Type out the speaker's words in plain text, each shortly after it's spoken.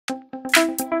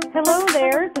Hello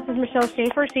there. This is Michelle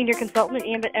Schaefer, Senior Consultant at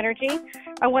Ambit Energy.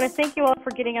 I want to thank you all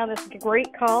for getting on this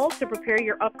great call to prepare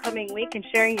your upcoming week and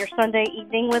sharing your Sunday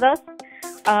evening with us.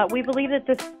 We believe that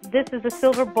this is a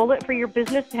silver bullet for your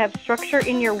business to have structure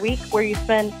in your week where you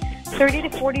spend 30 to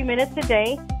 40 minutes a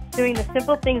day doing the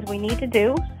simple things we need to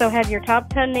do. So have your top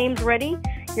 10 names ready,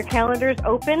 your calendars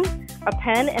open, a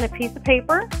pen and a piece of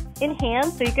paper in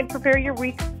hand so you can prepare your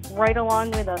week right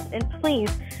along with us. And please,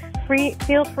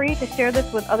 feel free to share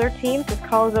this with other teams. This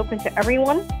call is open to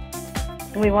everyone.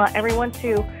 We want everyone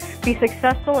to be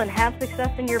successful and have success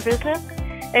in your business.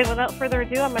 And without further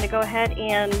ado, I'm going to go ahead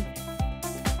and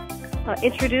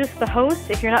introduce the host.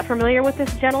 If you're not familiar with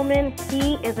this gentleman,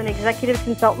 he is an executive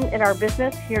consultant in our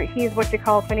business. He is what you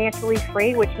call financially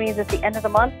free, which means at the end of the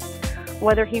month,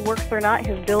 whether he works or not,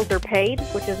 his bills are paid,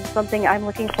 which is something I'm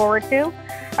looking forward to.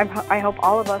 I hope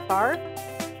all of us are.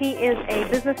 He is a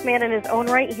businessman in his own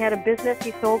right. He had a business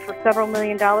he sold for several $1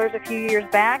 million a few years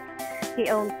back. He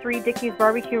owns 3 Dickey's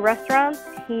barbecue restaurants.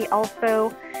 He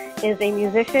also is a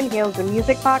musician. He owns a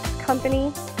music box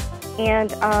company.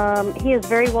 And he is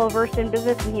very well versed in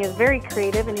business, and he is very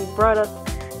creative, and he's brought us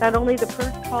not only the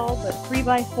Purge Call, but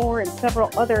 3x4 and several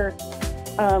other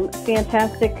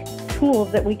fantastic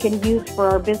tools that we can use for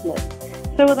our business.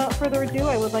 So without further ado,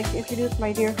 I would like to introduce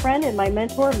my dear friend and my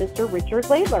mentor, Mr. Richard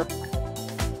Laidler.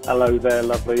 Hello there,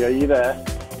 lovely. Are you there?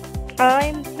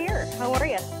 I'm here. How are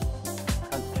you?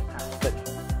 Fantastic.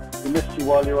 We missed you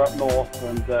while you were up north,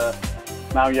 and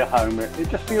now you're home. It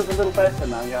just feels a little better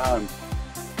now you're home.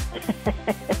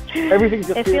 Everything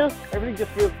just feels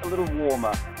a little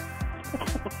warmer.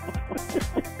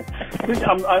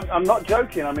 I'm not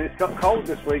joking. I mean, it's got cold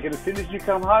this week, and as soon as you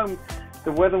come home,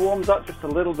 the weather warms up just a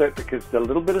little bit because the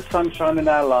little bit of sunshine in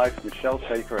our life, Michelle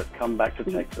Schaefer has come back to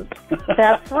Texas.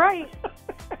 That's right.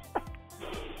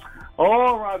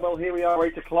 All right, well, here we are,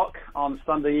 8 o'clock on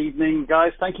Sunday evening.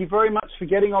 Guys, thank you very much for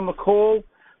getting on the call.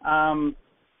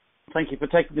 Thank you for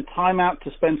taking the time out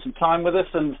to spend some time with us,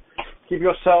 and give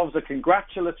yourselves a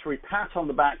congratulatory pat on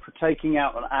the back for taking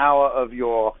out an hour of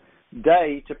your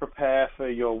day to prepare for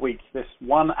your week. This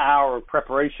 1 hour of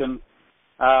preparation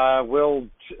will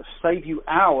save you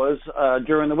hours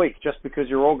during the week just because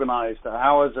you're organized.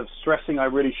 Hours of stressing, I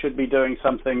really should be doing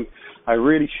something. I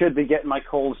really should be getting my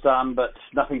calls done, but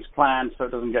nothing's planned, so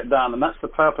it doesn't get done. And that's the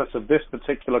purpose of this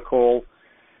particular call.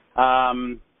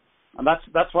 And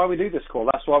that's why we do this call.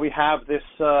 That's why we have this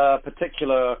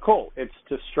particular call. It's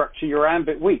to structure your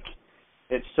Ambit week.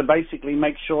 It's to basically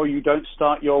make sure you don't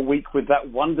start your week with that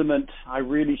wonderment, I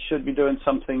really should be doing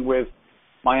something with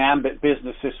my Ambit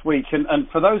business this week. And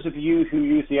for those of you who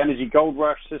use the Energy Gold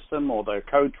Rush system or the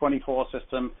Code 24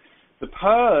 system, the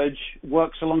Purge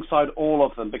works alongside all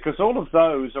of them because all of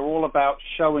those are all about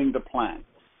showing the plan.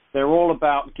 They're all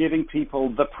about giving people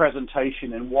the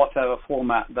presentation in whatever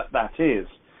format that is.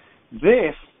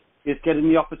 This is getting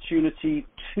the opportunity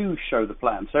to show the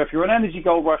plan. So if you're an Energy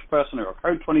Gold Rush person or a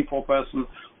Code 24 person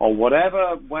or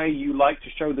whatever way you like to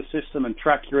show the system and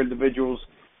track your individuals,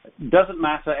 doesn't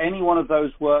matter. Any one of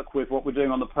those work with what we're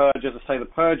doing on the Purge. As I say, the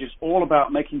Purge is all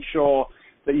about making sure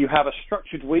that you have a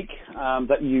structured week,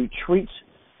 that you treat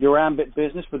your Ambit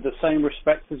business with the same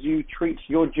respect as you treat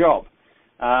your job.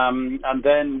 And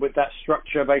then with that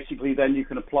structure, basically, then you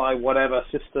can apply whatever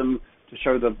system to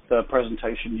show the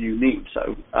presentation you need.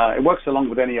 So it works along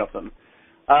with any of them.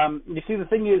 You see, the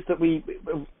thing is that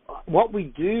what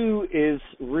we do is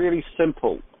really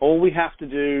simple. All we have to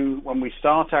do when we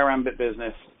start our Ambit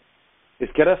business is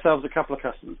get ourselves a couple of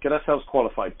customers, get ourselves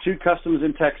qualified. 2 customers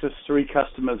in Texas, 3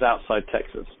 customers outside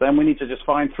Texas. Then we need to just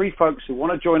find 3 folks who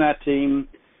want to join our team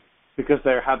because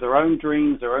they have their own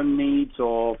dreams, their own needs,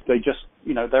 or they just,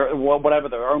 whatever,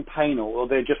 their own pain, or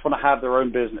they just want to have their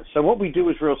own business. So what we do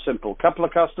is real simple. A couple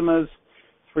of customers,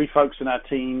 3 folks in our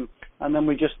team, and then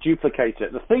we just duplicate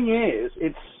it. The thing is,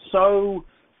 it's so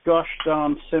gosh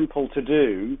darn simple to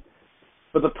do,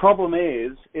 but the problem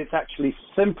is it's actually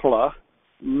simpler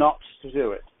not to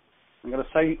do it. I'm going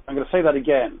to say that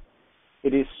again.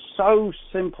 It is so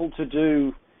simple to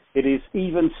do, it is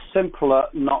even simpler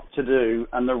not to do,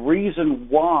 and the reason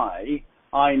why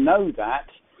I know that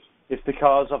is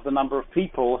because of the number of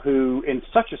people who, in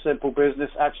such a simple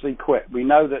business, actually quit. We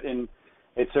know that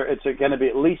it's going to be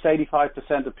at least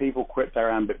 85% of people quit their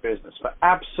Ambit business for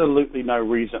absolutely no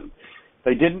reason.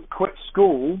 They didn't quit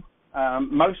school.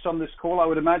 Most on this call, I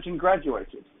would imagine,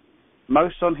 graduated.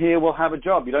 Most on here will have a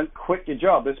job. You don't quit your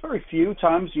job. There's very few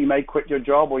times you may quit your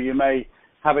job or you may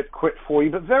have it quit for you,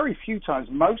 but very few times.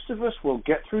 Most of us will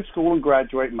get through school and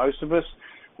graduate. Most of us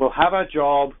will have our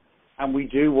job, and we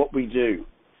do what we do.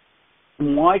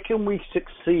 Why can we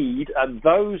succeed at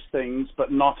those things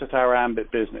but not at our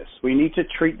Ambit business? We need to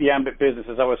treat the Ambit business,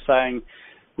 as I was saying,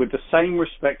 with the same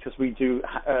respect as we do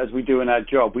in our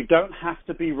job. We don't have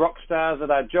to be rock stars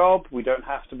at our job. We don't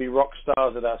have to be rock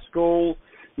stars at our school.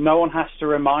 No one has to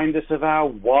remind us of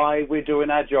why we're doing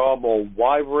our job or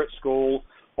why we're at school.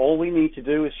 All we need to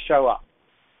do is show up.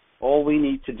 All we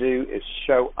need to do is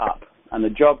show up. And the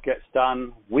job gets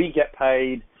done. We get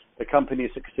paid. The company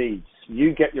succeeds.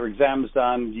 You get your exams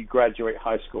done. You graduate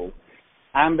high school.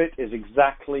 Ambit is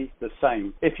exactly the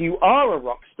same. If you are a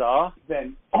rock star,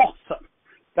 then awesome.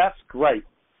 That's great.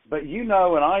 But you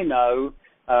know and I know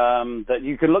that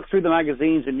you can look through the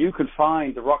magazines and you can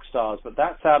find the rock stars, but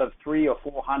that's out of 300,000 or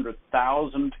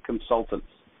 400,000 consultants.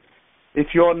 If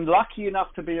you're lucky enough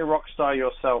to be a rock star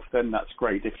yourself, then that's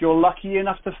great. If you're lucky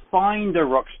enough to find a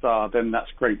rock star, then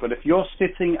that's great. But if you're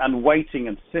sitting and waiting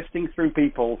and sifting through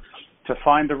people to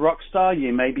find a rock star,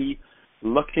 you may be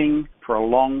looking for a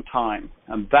long time.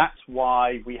 And that's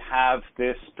why we have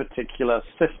this particular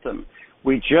system.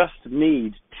 We just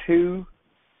need 2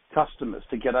 customers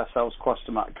to get ourselves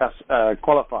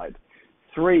qualified.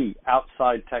 3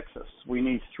 outside Texas. We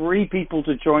need 3 people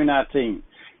to join our team.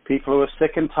 People who are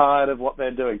sick and tired of what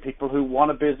they're doing. People who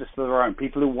want a business of their own.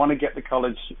 People who want to get the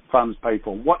college funds paid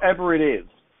for. Whatever it is,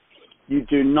 you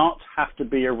do not have to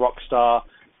be a rock star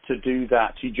to do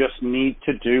that. You just need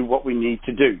to do what we need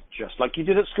to do, just like you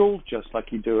did at school, just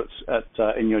like you do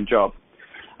in your job.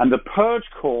 And the Purge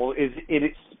Call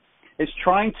it's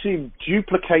trying to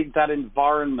duplicate that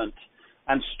environment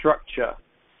and structure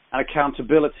and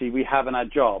accountability we have in our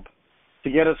job to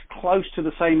get us close to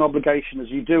the same obligation as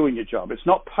you do in your job. It's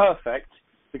not perfect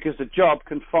because the job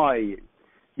can fire you.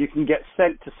 You can get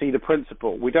sent to see the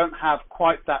principal. We don't have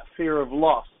quite that fear of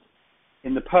loss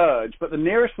in the purge, but the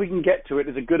nearest we can get to it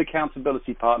is a good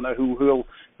accountability partner who's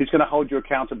going to hold you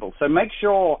accountable. So make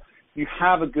sure you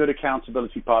have a good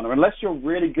accountability partner, unless you're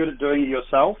really good at doing it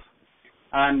yourself.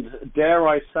 And dare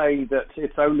I say that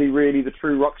it's only really the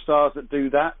true rock stars that do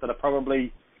that are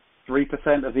probably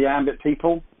 3% of the Ambit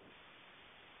people.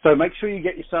 So make sure you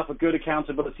get yourself a good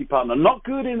accountability partner. Not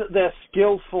good in that they're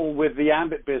skillful with the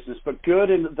Ambit business, but good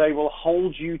in that they will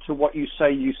hold you to what you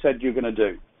said you're going to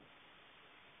do.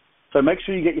 So make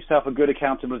sure you get yourself a good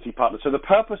accountability partner. So the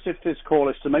purpose of this call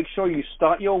is to make sure you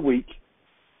start your week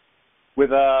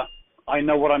with I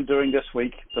know what I'm doing this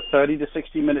week. The 30 to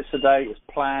 60 minutes a day is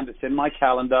planned. It's in my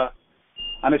calendar.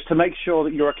 And it's to make sure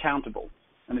that you're accountable.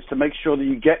 And it's to make sure that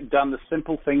you get done the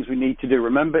simple things we need to do.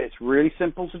 Remember, it's really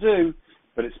simple to do,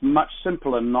 but it's much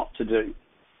simpler not to do.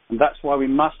 And that's why we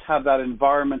must have that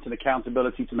environment and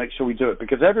accountability to make sure we do it.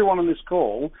 Because everyone on this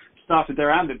call started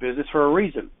their Ambit business for a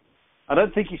reason. I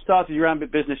don't think you started your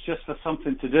Ambit business just for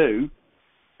something to do.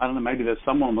 I don't know, maybe there's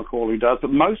someone on the call who does,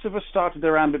 but most of us started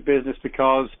their Ambit business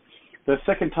because they're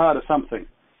sick and tired of something,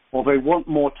 or they want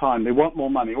more time, they want more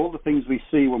money, all the things we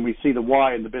see when we see the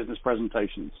why in the business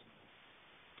presentations.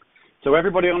 So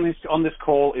everybody on this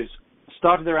call is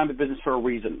started their Ambit business for a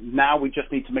reason. Now we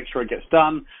just need to make sure it gets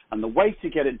done, and the way to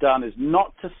get it done is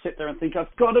not to sit there and think,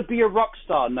 I've got to be a rock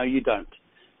star. No, you don't.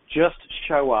 Just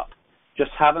show up.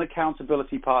 Just have an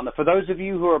accountability partner. For those of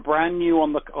you who are brand new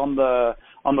on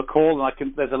the call,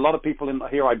 and there's a lot of people in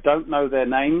here I don't know their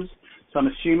names, so I'm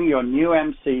assuming you're new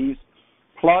MCs.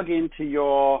 Plug into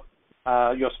your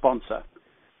sponsor.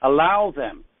 Allow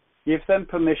them. Give them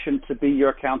permission to be your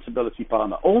accountability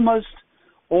partner. Almost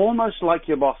like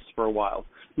your boss for a while.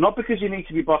 Not because you need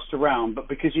to be bossed around, but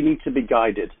because you need to be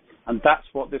guided. And that's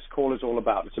what this call is all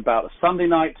about. It's about a Sunday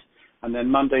night and then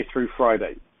Monday through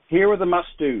Friday. Here are the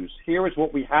must-dos. Here is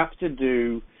what we have to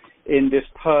do in this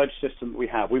purge system that we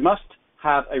have. We must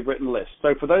have a written list.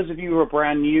 So for those of you who are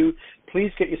brand new,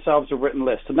 please get yourselves a written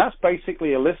list. And that's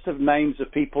basically a list of names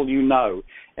of people you know.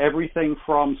 Everything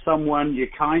from someone you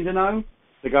kind of know,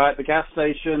 the guy at the gas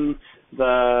station,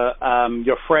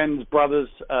 your friend's brother's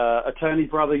attorney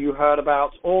brother you heard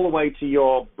about, all the way to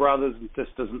your brothers and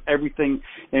sisters and everything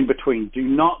in between. Do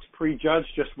not prejudge,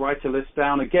 just write a list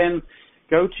down. Again,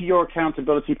 go to your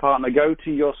accountability partner, go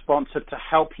to your sponsor to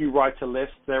help you write a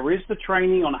list. There is the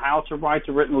training on how to write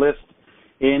a written list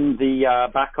in the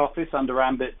back office under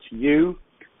Ambit U.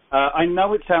 I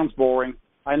know it sounds boring.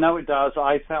 I know it does.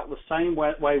 I felt the same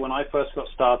way when I first got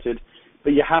started,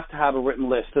 but you have to have a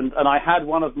written list. And I had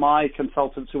one of my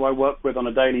consultants who I work with on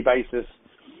a daily basis,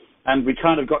 and we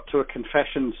kind of got to a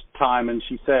confessions time, and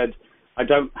she said, I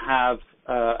don't have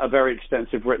a very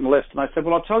extensive written list. And I said,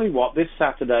 well, I'll tell you what, this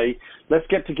Saturday, let's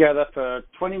get together for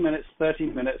 20 minutes, 30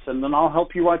 minutes, and then I'll help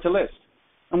you write a list.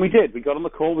 And we did. We got on the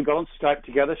call. We got on Skype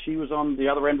together. She was on the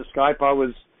other end of Skype. I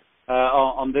was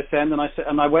on this end,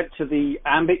 and I went to the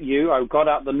Ambit U. I got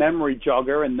out the memory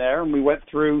jogger in there, and we went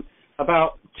through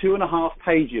about 2.5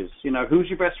 pages. Who's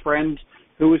your best friend?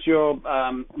 Who was your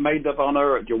maid of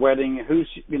honor at your wedding? Who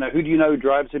do you know who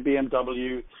drives a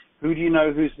BMW? Who do you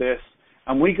know who's this?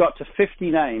 And we got to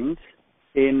 50 names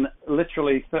in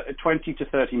literally 20 to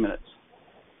 30 minutes.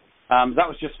 That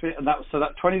was just so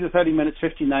that 20 to 30 minutes,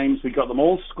 50 names. We got them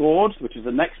all scored, which is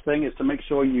the next thing, is to make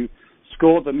sure you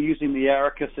score them using the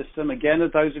Erica system. Again,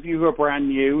 those of you who are brand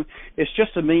new, it's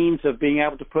just a means of being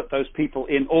able to put those people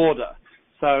in order.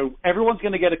 So everyone's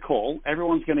going to get a call.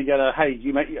 Everyone's going to get a, hey,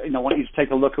 I want you to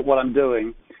take a look at what I'm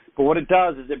doing. But what it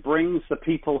does is it brings the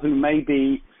people who may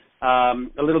be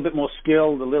a little bit more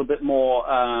skilled, a little bit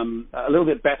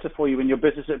better for you in your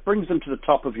business. It brings them to the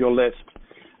top of your list.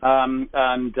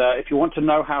 If you want to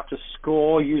know how to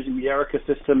score using the Erica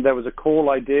system, there was a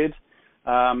call I did.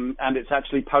 And it's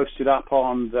actually posted up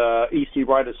on the EC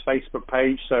Riders Facebook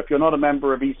page. So if you're not a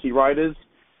member of EC Riders,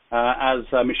 as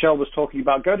Michelle was talking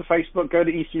about, go to Facebook, go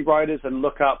to EC Riders and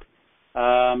look up,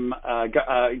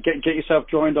 get yourself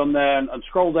joined on there and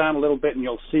scroll down a little bit and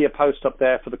you'll see a post up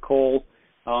there for the call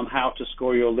on how to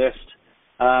score your list.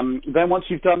 Then once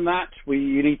you've done that,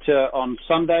 you need to, on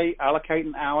Sunday, allocate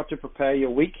an hour to prepare your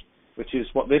week, which is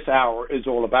what this hour is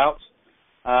all about.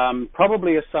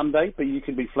 Probably a Sunday, but you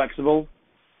can be flexible.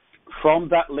 From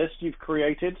that list you've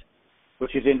created,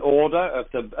 which is in order of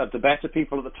the better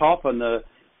people at the top and the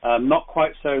not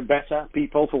quite so better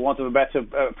people, for want of a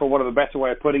better way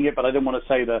of putting it. But I didn't want to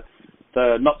say the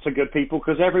not so good people,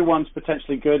 because everyone's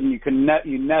potentially good, and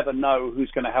you never know who's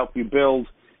going to help you build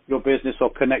your business or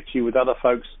connect you with other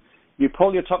folks. You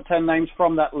pull your top 10 names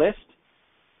from that list.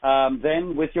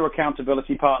 Then with your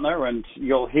accountability partner, and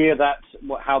you'll hear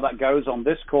how that goes on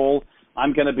this call.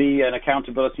 I'm going to be an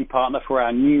accountability partner for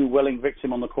our new willing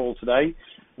victim on the call today.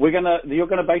 You're going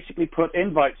to basically put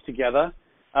invites together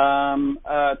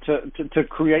to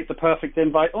create the perfect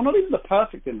invite, or not even the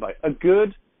perfect invite, a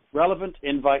good, relevant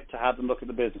invite to have them look at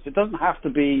the business. It doesn't have to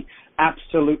be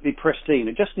absolutely pristine.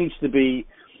 It just needs to be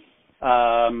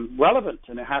relevant,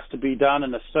 and it has to be done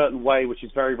in a certain way, which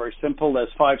is very, very simple. There's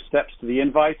 5 steps to the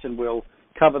invite, and we'll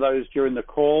cover those during the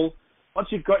call. Once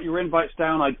you've got your invites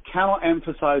down, I cannot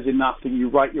emphasize enough that you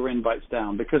write your invites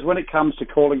down, because when it comes to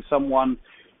calling someone,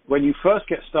 when you first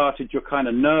get started, you're kind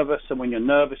of nervous, and when you're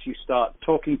nervous, you start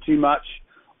talking too much,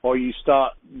 or you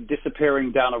start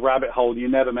disappearing down a rabbit hole you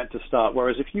never meant to start.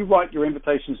 Whereas if you write your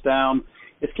invitations down,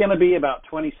 it's going to be about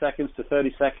 20 seconds to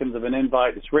 30 seconds of an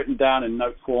invite. It's written down in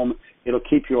note form. It'll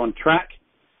keep you on track.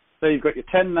 So you've got your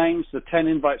 10 names, the 10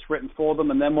 invites written for them,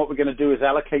 and then what we're going to do is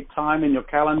allocate time in your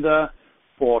calendar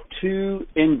for 2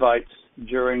 invites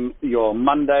during your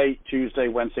Monday, Tuesday,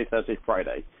 Wednesday, Thursday,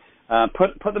 Friday.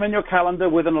 Put them in your calendar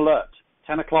with an alert,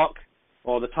 10 o'clock,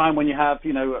 or the time when you have,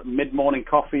 mid-morning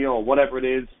coffee or whatever it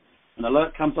is. An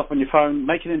alert comes up on your phone,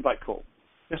 make an invite call.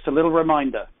 Just a little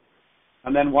reminder.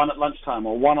 And then one at lunchtime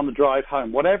or one on the drive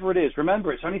home, whatever it is.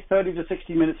 Remember, it's only 30 to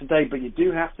 60 minutes a day, but you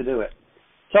do have to do it.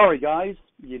 Sorry, guys,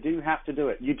 you do have to do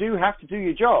it. You do have to do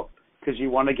your job because you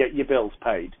want to get your bills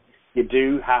paid. You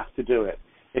do have to do it.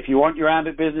 If you want your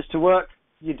Ambit business to work,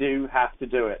 you do have to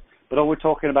do it. But all we're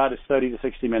talking about is 30 to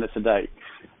 60 minutes a day.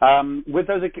 With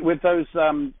those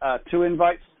 2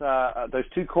 invites, those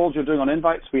 2 calls you're doing on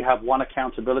invites, we have one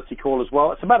accountability call as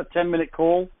well. It's about a 10-minute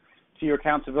call to your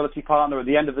accountability partner at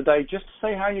the end of the day, just to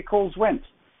say how your calls went.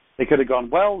 They could have gone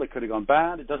well, they could have gone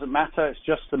bad. It doesn't matter. It's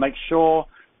just to make sure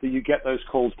that you get those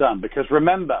calls done. Because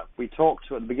remember, we talked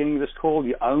at the beginning of this call,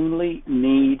 you only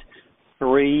need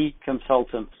 3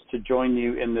 consultants to join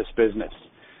you in this business.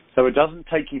 So it doesn't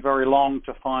take you very long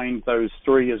to find those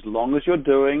 3, as long as you're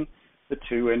doing the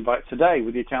 2 invites a day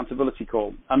with the accountability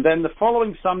call. And then the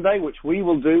following Sunday, which we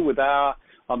will do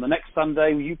on the next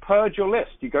Sunday, you purge your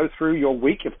list. You go through your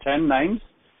week of 10 names.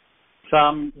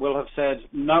 Some will have said,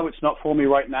 no, it's not for me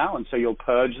right now, and so you'll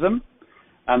purge them,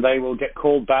 and they will get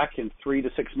called back in 3 to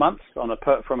 6 months from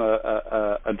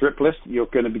a drip list you're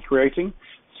going to be creating.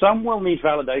 Some will need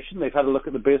validation. They've had a look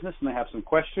at the business and they have some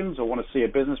questions or want to see a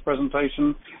business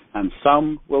presentation, and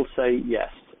some will say yes,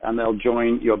 and they'll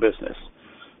join your business.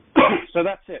 So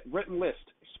that's it. Written list.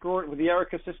 Score it with the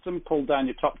Erica system. Pull down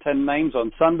your top 10 names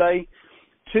on Sunday.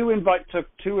 2 invite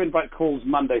calls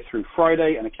Monday through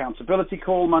Friday, an accountability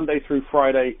call Monday through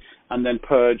Friday, and then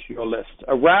purge your list.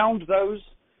 Around those,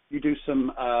 you do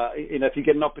some, if you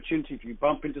get an opportunity, if you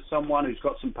bump into someone who's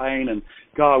got some pain and,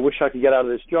 God, I wish I could get out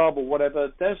of this job or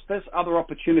whatever, there's other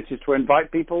opportunities to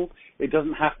invite people. It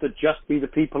doesn't have to just be the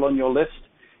people on your list.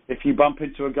 If you bump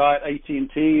into a guy at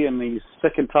AT&T and he's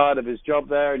sick and tired of his job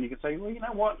there, and you can say, well, you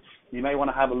know what, you may want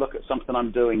to have a look at something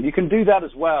I'm doing. You can do that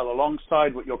as well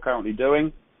alongside what you're currently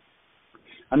doing.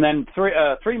 And then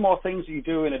three more things that you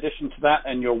do in addition to that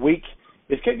in your week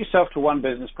is get yourself to one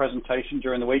business presentation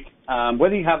during the week.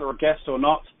 Whether you have a guest or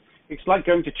not, it's like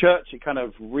going to church. It kind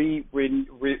of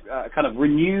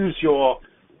renews your,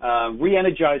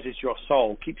 re-energizes your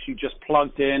soul, keeps you just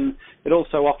plugged in. It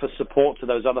also offers support to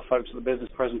those other folks at the business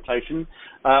presentation.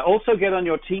 Also get on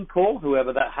your team call,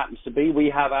 whoever that happens to be. We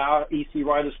have our EC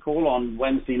Riders call on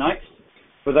Wednesday nights.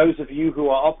 For those of you who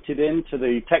are opted in to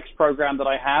the text program that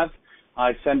I have,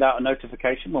 I send out a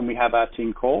notification when we have our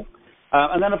team call.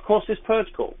 And then, of course, this purge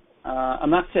call.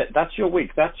 And that's it. That's your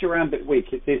week. That's your Ambit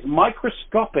week. It is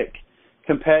microscopic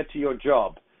compared to your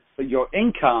job, but your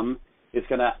income is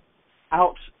going to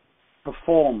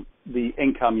outperform the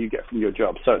income you get from your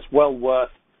job. So it's well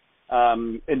worth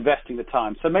investing the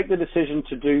time. So make the decision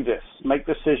to do this. Make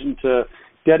the decision to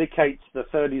dedicate the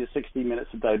 30 to 60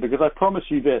 minutes a day, because I promise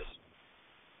you this.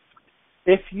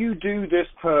 If you do this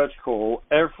purge call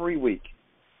every week,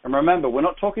 and remember, we're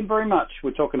not talking very much.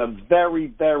 We're talking a very,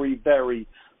 very, very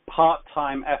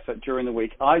part-time effort during the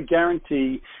week. I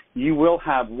guarantee you will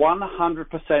have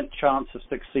 100% chance of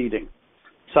succeeding.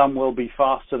 Some will be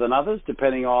faster than others,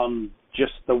 depending on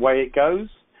just the way it goes.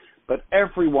 But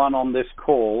everyone on this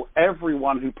call,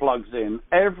 everyone who plugs in,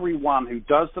 everyone who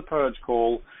does the purge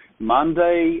call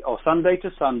Monday or Sunday to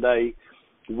Sunday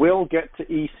will get to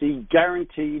EC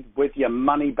guaranteed with your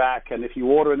money back. And if you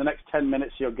order in the next 10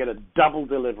 minutes, you'll get a double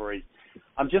delivery.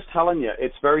 I'm just telling you,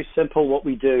 it's very simple what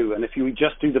we do. And if you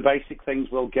just do the basic things,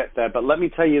 we'll get there. But let me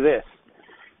tell you this.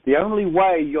 The only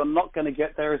way you're not going to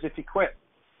get there is if you quit.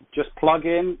 Just plug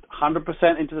in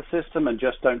 100% into the system and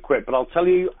just don't quit. But I'll tell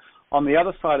you on the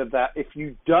other side of that, if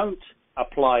you don't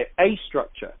apply a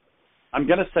structure, I'm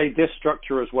going to say this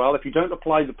structure as well. If you don't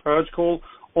apply the purge call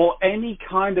or any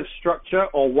kind of structure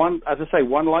or one, as I say,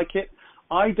 one like it,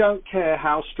 I don't care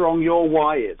how strong your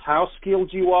why is, how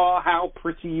skilled you are, how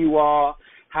pretty you are,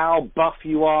 how buff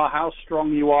you are, how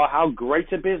strong you are, how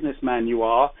great a businessman you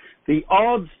are. The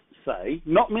odds say,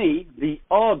 not me, the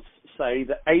odds say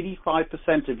that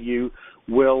 85% of you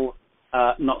will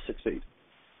not succeed.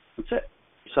 That's it.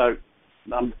 So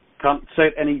I can't say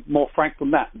it any more frank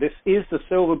than that. This is the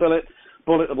silver bullet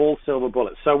of all silver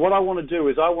bullets. So what I want to do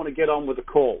is I want to get on with the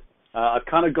call. I've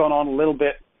kind of gone on a little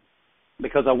bit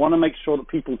because I want to make sure that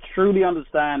people truly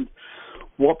understand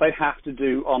what they have to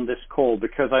do on this call,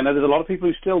 because I know there's a lot of people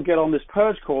who still get on this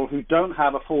purge call who don't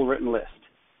have a full written list.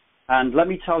 And let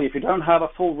me tell you, if you don't have a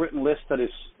full written list that is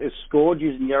scored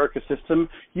using the Erica system,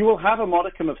 you will have a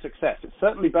modicum of success. It's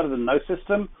certainly better than no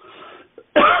system.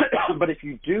 But if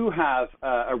you do have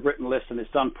a written list and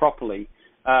it's done properly,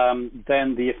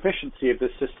 then the efficiency of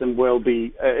this system will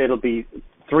be, it'll be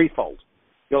threefold.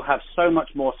 You'll have so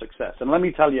much more success. And let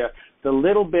me tell you, the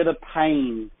little bit of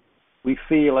pain we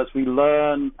feel as we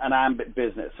learn an Ambit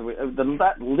business,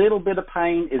 that little bit of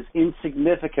pain is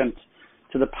insignificant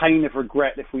to the pain of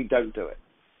regret if we don't do it.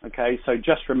 Okay, so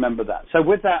just remember that. So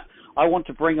with that, I want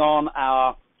to bring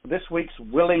on this week's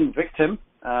willing victim.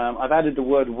 I've added the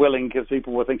word willing because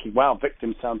people were thinking, wow,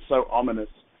 victim sounds so ominous.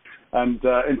 And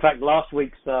in fact, last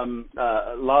week's guest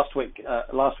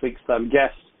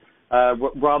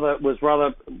was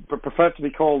rather preferred to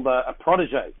be called a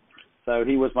protege. So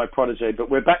he was my protege. But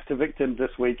we're back to victim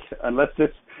this week, unless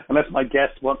my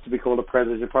guest wants to be called a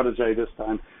protege this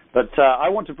time. But I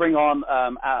want to bring on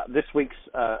this week's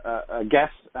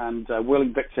guest and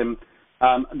willing victim.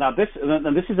 Now this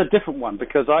is a different one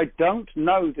because I don't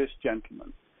know this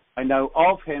gentleman. I know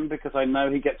of him because I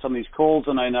know he gets on these calls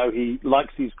and I know he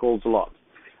likes these calls a lot.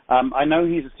 I know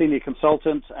he's a senior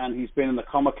consultant and he's been in the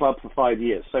Comma Club for 5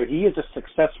 years. So he is a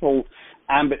successful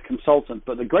Ambit consultant.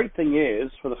 But the great thing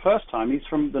is, for the first time, he's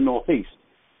from the Northeast.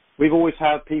 We've always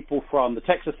had people from the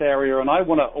Texas area, and I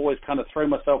want to always kind of throw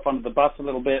myself under the bus a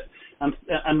little bit and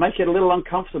make it a little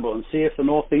uncomfortable and see if the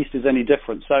Northeast is any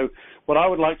different. So what I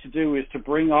would like to do is to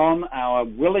bring on our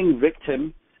willing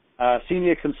victim,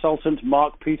 senior consultant,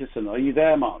 Mark Peterson. Are you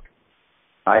there, Mark?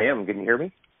 I am. Can you hear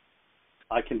me?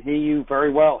 I can hear you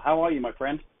very well. How are you, my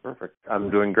friend? Perfect. I'm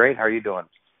doing great. How are you doing?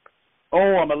 Oh,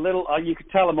 I'm a little. You can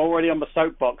tell I'm already on the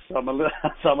soapbox. So I'm a little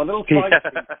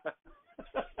spicy.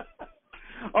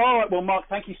 All right. Well, Mark,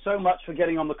 thank you so much for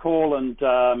getting on the call, and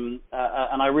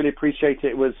I really appreciate it.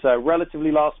 It was relatively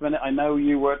last minute. I know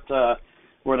you were at a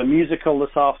musical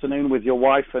this afternoon with your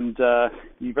wife, and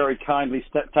you very kindly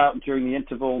stepped out during the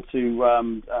interval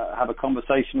to have a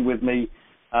conversation with me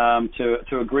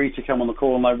to agree to come on the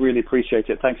call, and I really appreciate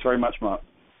it. Thanks very much, Mark.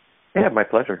 Yeah, my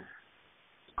pleasure.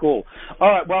 Cool. All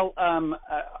right. Well,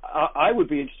 I would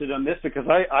be interested in this because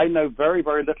I know very,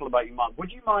 very little about you, Mark.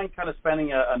 Would you mind kind of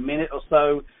spending a minute or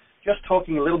so just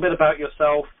talking a little bit about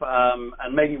yourself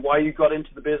and maybe why you got into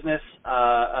the business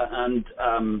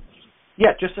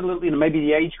just a little, maybe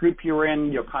the age group you're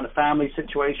in, your kind of family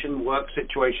situation, work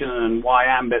situation, and why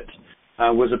Ambit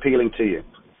was appealing to you.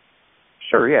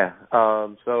 Sure, yeah.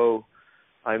 So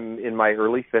I'm in my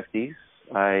early 50s.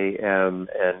 I am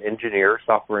an engineer,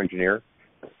 software engineer.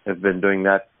 I've been doing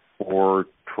that for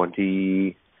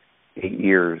 28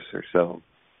 years or so.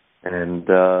 And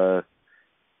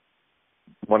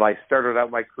when I started out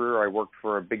my career, I worked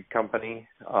for a big company.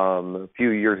 A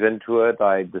few years into it,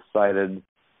 I decided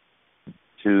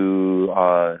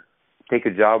to take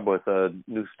a job with a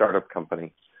new startup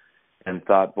company and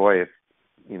thought, boy, if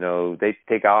they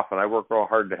take off and I work real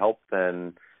hard to help,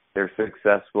 then their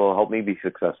success will help me be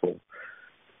successful.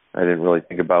 I didn't really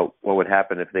think about what would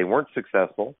happen if they weren't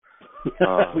successful.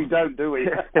 We don't, do we?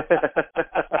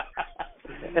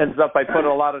 Ends up I put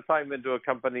a lot of time into a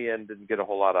company and didn't get a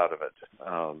whole lot out of it.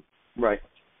 Right.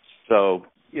 So,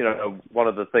 one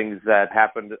of the things that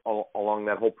happened along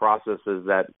that whole process is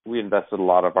that I invested a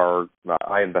lot of our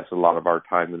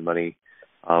time and money.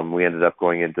 We ended up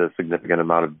going into a significant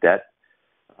amount of debt.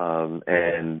 So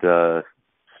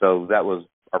that was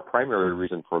our primary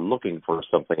reason for looking for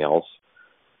something else.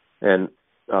 And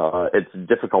it's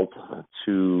difficult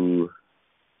to,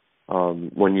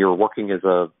 when you're working as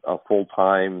a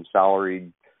full-time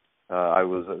salaried, I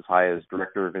was as high as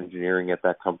director of engineering at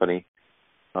that company.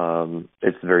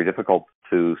 It's very difficult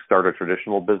to start a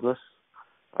traditional business.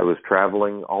 I was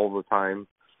traveling all the time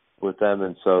with them,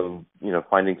 and so,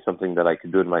 finding something that I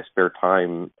could do in my spare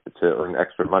time to earn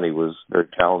extra money was very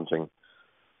challenging.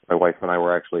 My wife and I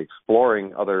were actually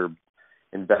exploring other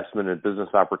investment and business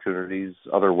opportunities,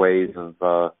 other ways of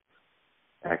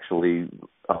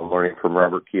learning from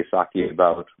Robert Kiyosaki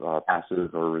about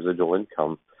passive or residual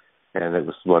income. And it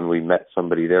was when we met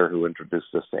somebody there who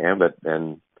introduced us to Ambit,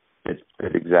 and it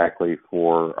fit exactly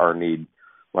for our need.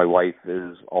 My wife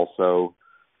is also,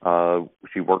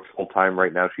 she works full-time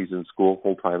right now. She's in school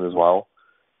full-time as well,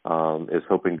 is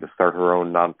hoping to start her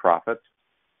own nonprofit.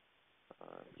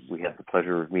 We had the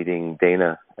pleasure of meeting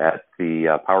Dana at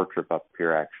the power trip up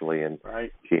here, actually, and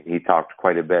right. He talked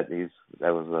quite a bit. He's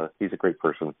a great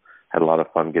person. Had a lot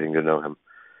of fun getting to know him.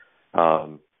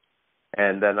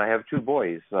 And then I have two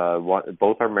boys.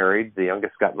 Both are married. The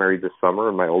youngest got married this summer,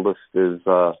 and my oldest is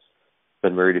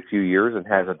been married a few years and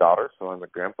has a daughter, so I'm a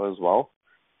grandpa as well.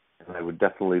 And I would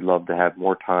definitely love to have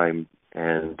more time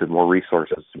and more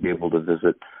resources to be able to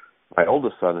visit my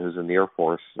oldest son, who's in the Air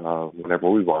Force, whenever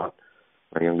we want.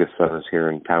 My youngest son is here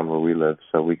in town where we live,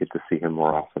 so we get to see him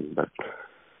more often.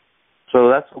 So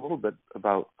that's a little bit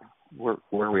about where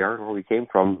we are and where we came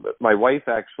from. My wife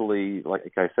actually,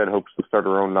 like I said, hopes to start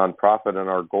her own nonprofit, and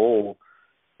our goal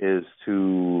is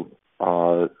to,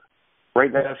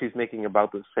 right now she's making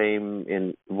about the same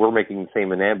we're making the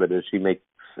same in Ambit as she makes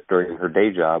during her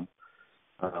day job.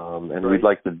 And We'd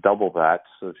like to double that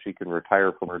so she can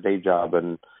retire from her day job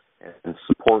and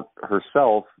support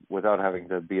herself without having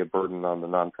to be a burden on the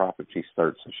nonprofit she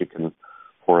starts, so she can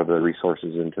pour the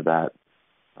resources into that,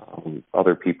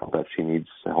 other people that she needs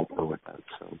to help her with that.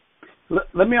 So,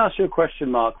 let me ask you a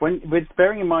question, Mark.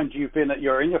 Bearing in mind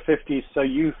you're in your 50s, so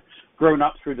you've grown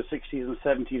up through the 60s and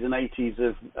 70s and 80s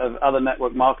of other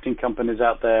network marketing companies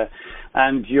out there,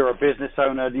 and you're a business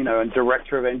owner, and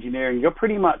director of engineering.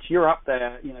 You're up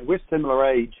there, with similar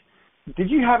age.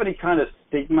 Did you have any kind of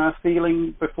stigma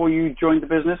feeling before you joined the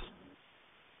business?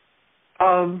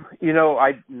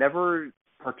 I never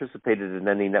participated in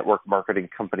any network marketing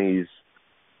companies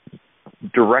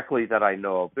directly that I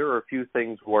know of. There are a few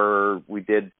things where we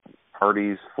did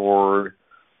parties for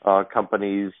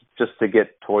companies just to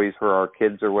get toys for our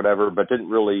kids or whatever, but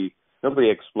nobody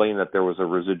explained that there was a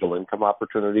residual income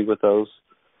opportunity with those.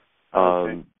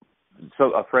 Okay.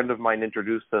 So a friend of mine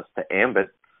introduced us to Ambit,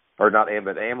 or not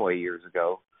Ambit, Amway years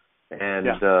ago, and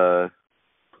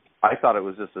I thought it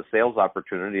was just a sales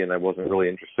opportunity, and I wasn't really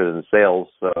interested in sales,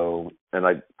 and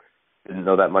I didn't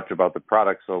know that much about the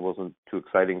product, so it wasn't too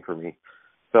exciting for me.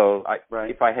 So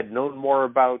if I had known more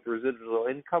about residual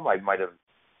income, I might have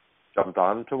jumped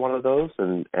on to one of those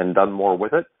and done more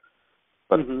with it,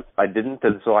 but I didn't,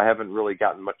 and so I haven't really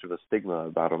gotten much of a stigma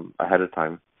about them ahead of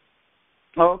time.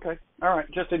 Oh, okay. All right.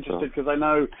 Just interested because I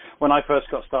know when I first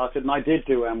got started, and I did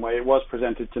do Amway, it was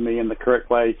presented to me in the correct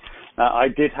way. I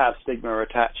did have stigma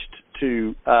attached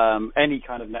to any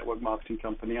kind of network marketing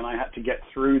company, and I had to get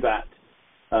through that,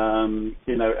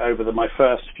 over my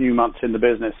first few months in the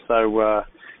business. So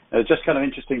It's just kind of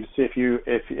interesting to see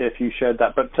if you shared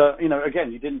that. But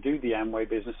again, you didn't do the Amway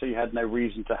business, so you had no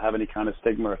reason to have any kind of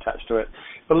stigma attached to it.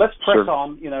 But let's press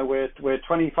on. We're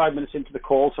 25 minutes into the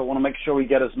call, so I want to make sure we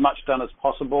get as much done as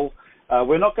possible.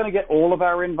 We're not going to get all of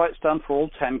our invites done for all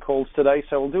 10 calls today,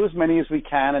 so we'll do as many as we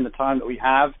can in the time that we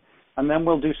have, and then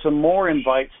we'll do some more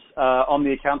invites on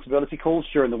the accountability calls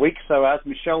during the week. So as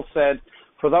Michelle said,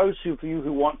 for those of you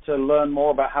who want to learn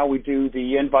more about how we do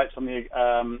the invites on the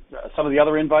some of the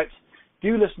other invites,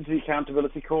 do listen to the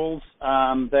accountability calls.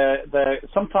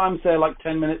 Sometimes they're like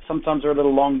 10 minutes, sometimes they're a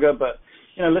little longer, but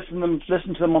listen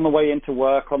to them on the way into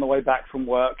work, on the way back from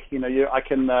work. I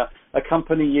can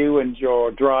accompany you and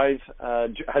your drive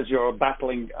as you're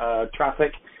battling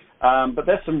traffic. But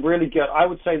there's some really good, I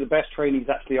would say the best training is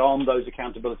actually on those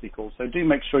accountability calls. So do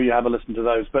make sure you have a listen to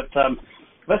those. But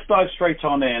let's dive straight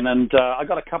on in. And I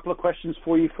got a couple of questions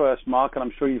for you first, Mark, and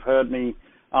I'm sure you've heard me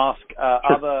ask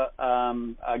other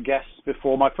guests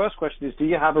before. My first question is, do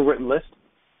you have a written list?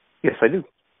 Yes, I do.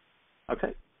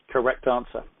 Okay, correct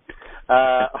answer.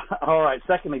 All right.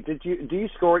 Secondly, do you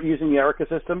score it using the Erica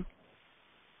system?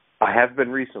 I have been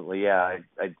recently, yeah.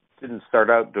 I didn't start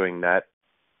out doing that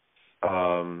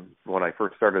when I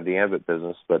first started the Ambit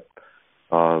business, but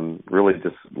really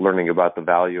just learning about the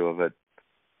value of it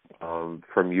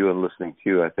from you and listening to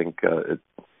you, I think it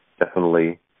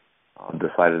definitely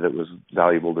decided it was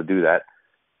valuable to do that.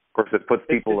 Of course, it puts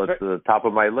people at the top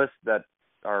of my list that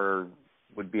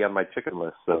would be on my chicken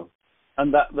list. So.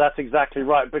 And that's exactly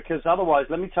right, because otherwise,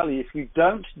 let me tell you, if you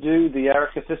don't do the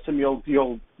Erica system, you'll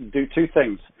do two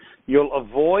things. You'll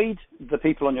avoid the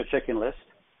people on your chicken list,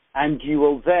 and you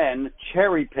will then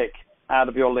cherry pick out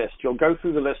of your list. You'll go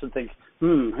through the list and think,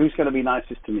 who's going to be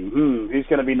nicest to me? Who's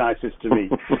going to be nicest to me?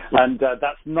 And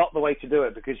that's not the way to do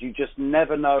it, because you just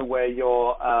never know where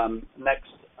your next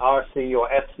RC or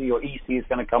SC or EC is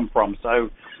going to come from. So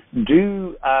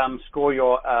do score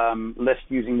your list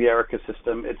using the Erica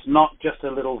system. It's not just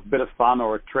a little bit of fun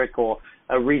or a trick or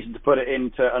a reason to put it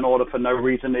into an order for no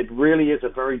reason. It really is a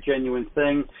very genuine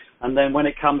thing. And then when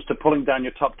it comes to pulling down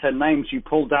your top 10 names, you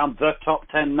pull down the top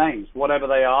 10 names, whatever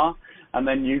they are, and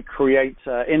then you create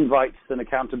invites and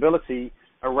accountability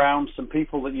around some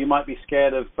people that you might be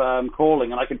scared of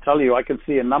calling. And I can tell you, I can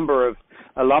see a number of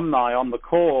alumni on the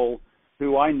call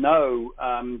who I know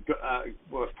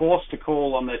were forced to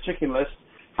call on their chicken list,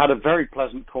 had a very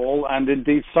pleasant call, and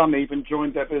indeed some even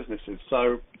joined their businesses.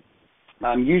 So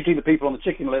usually the people on the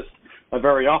chicken list are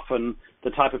very often the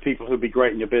type of people who would be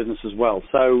great in your business as well.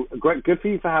 So great, good for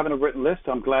you for having a written list.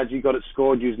 I'm glad you got it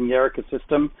scored using the Erica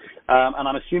system. And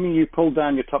I'm assuming you pulled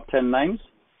down your top 10 names?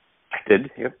 I did,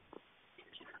 yep.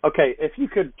 Okay, if you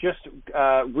could just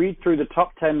read through the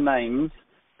top 10 names,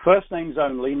 first names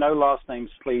only, no last names,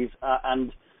 please,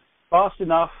 and fast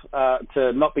enough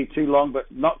to not be too long,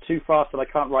 but not too fast that I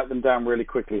can't write them down really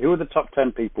quickly. Who are the top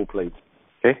 10 people, please?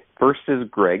 Okay, first is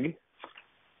Greg.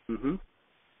 Mm-hmm.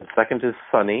 The second is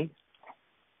Sonny.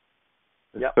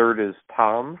 The third is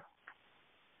Tom.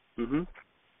 Mm-hmm.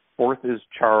 Fourth is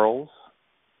Charles.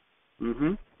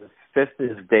 Mm-hmm. The fifth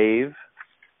is Dave.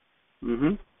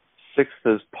 Mm-hmm. Sixth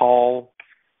is Paul.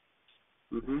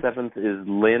 Mm-hmm. Seventh is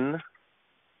Lynn.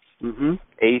 Mm-hmm.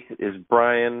 Eighth is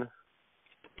Brian.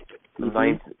 The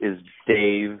ninth is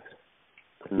Dave.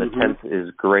 And the 10th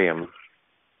is Graham.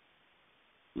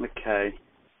 Okay.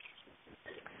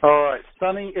 All right.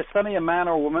 Is Sonny a man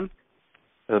or a woman?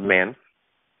 A man.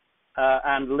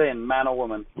 And Lynn, man or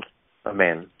woman? A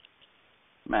man.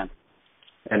 Man.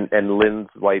 And Lynn's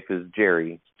wife is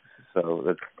Jerry, so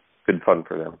that's good fun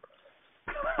for them.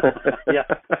 yeah.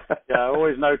 I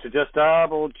always know to just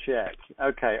double check.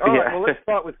 Okay. All right. Well,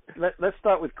 let's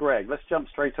start with Greg. Let's jump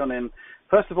straight on in.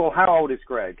 First of all, how old is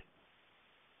Greg?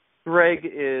 Greg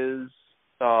is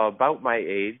about my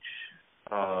age.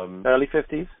 Early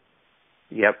 50s.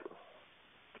 Yep.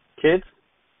 Kids?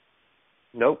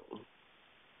 Nope.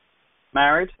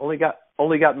 Married? Only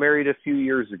got married a few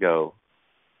years ago.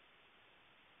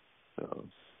 So.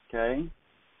 Okay.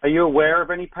 Are you aware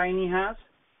of any pain he has?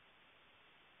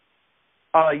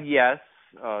 Yes.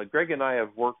 Greg and I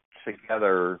have worked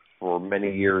together for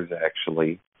many years,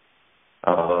 actually.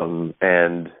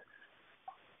 And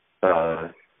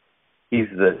he's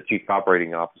the chief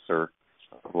operating officer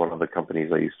of one of the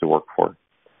companies I used to work for.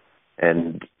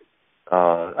 And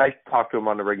I talk to him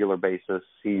on a regular basis.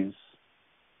 He's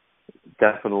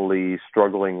definitely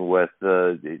struggling with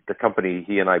the company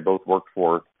he and I both worked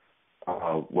for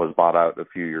was bought out a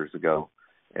few years ago.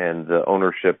 And the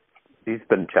ownership, he's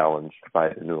been challenged by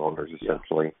the new owners,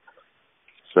 essentially. Yeah.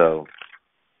 So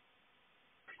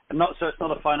it's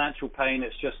not a financial pain.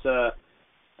 It's just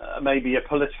maybe a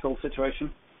political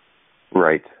situation.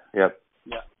 Right. Yep.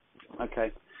 Yeah.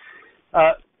 Okay.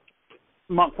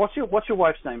 Mark, what's your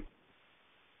wife's name?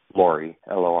 Lori,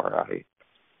 Lori.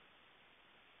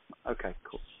 Okay,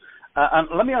 cool. And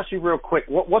let me ask you real quick,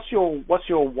 what's your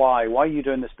why? Why are you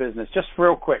doing this business? Just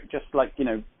real quick, just like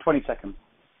 20 seconds.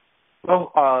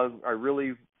 Well, I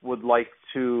really would like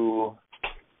to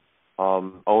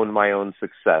own my own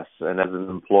success, and as an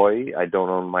employee, I don't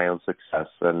own my own success.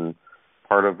 And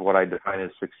part of what I define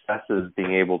as success is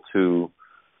being able to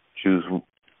choose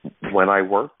when I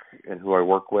work and who I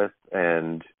work with,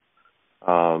 and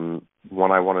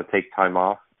when I want to take time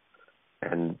off.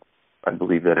 And I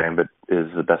believe that Ambit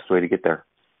is the best way to get there.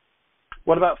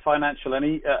 What about financial?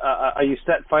 Are you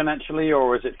set financially,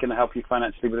 or is it going to help you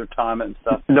financially with retirement and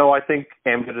stuff? No, I think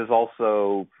Ambit is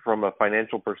also, from a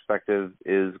financial perspective,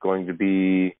 is going to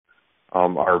be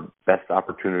our best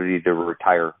opportunity to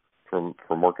retire from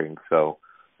working. So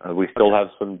we still have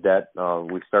some debt.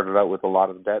 We started out with a lot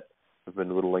of debt. We've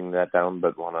been whittling that down,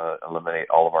 but want to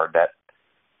eliminate all of our debt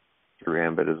through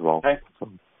Ambit as well. Okay.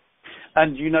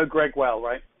 And you know Greg well,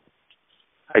 right?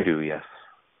 I do, yes.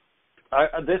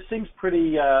 This seems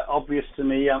pretty obvious to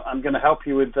me. I'm going to help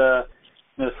you with the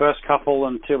first couple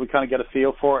until we kind of get a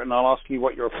feel for it, and I'll ask you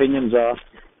what your opinions are.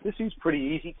 This seems pretty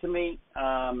easy to me.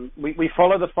 We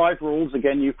follow the 5 rules.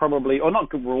 Again, you probably, or not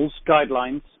good rules,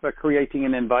 guidelines for creating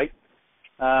an invite.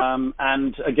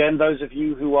 And again, those of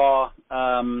you who are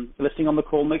listening on the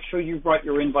call, make sure you write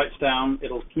your invites down.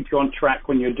 It'll keep you on track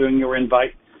when you're doing your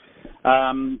invite.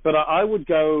 But I would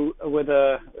go with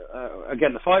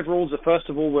again, the 5 rules are, first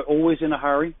of all, we're always in a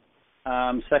hurry.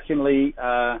 Secondly,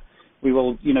 we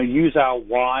will, use our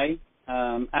why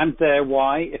and their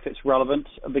why if it's relevant,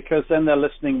 because then they're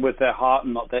listening with their heart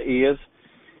and not their ears.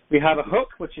 We have a hook,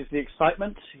 which is the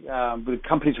excitement. The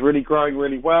company's really growing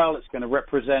really well. It's going to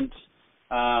represent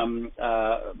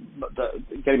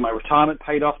getting my retirement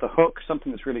paid off. The hook,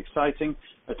 something that's really exciting.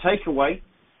 A takeaway.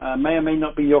 May or may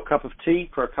not be your cup of tea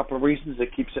for a couple of reasons.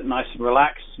 It keeps it nice and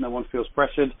relaxed. No one feels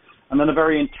pressured. And then a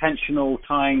very intentional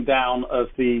tying down of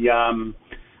the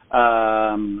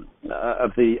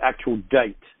actual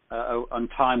date on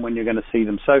time when you're going to see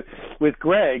them. So with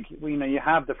Greg, you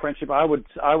have the friendship. I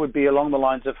would be along the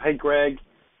lines of, hey, Greg,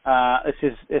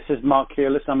 this is Mark here.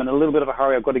 Listen, I'm in a little bit of a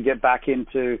hurry. I've got to get back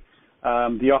into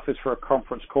the office for a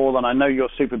conference call, and I know you're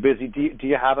super busy. Do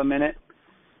you have a minute?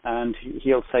 And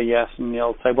he'll say yes, and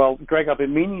he'll say, well, Greg, I've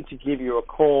been meaning to give you a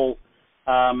call.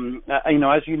 As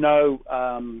you know,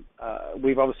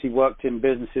 we've obviously worked in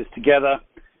businesses together,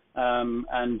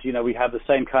 and, we have the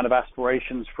same kind of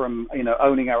aspirations from,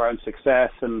 owning our own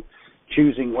success and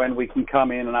choosing when we can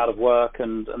come in and out of work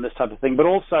and this type of thing. But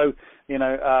also,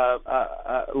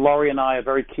 Laurie and I are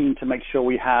very keen to make sure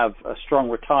we have a strong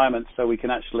retirement so we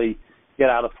can actually get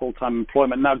out of full-time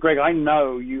employment. Now, Greg, I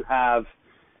know you have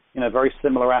very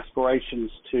similar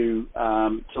aspirations to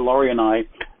Laurie and I.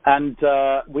 And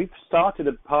we've started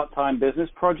a part-time business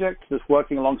project that's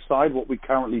working alongside what we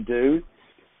currently do,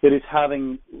 that is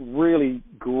having really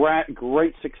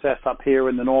great success up here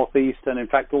in the Northeast, and in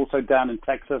fact also down in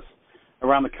Texas,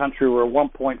 around the country.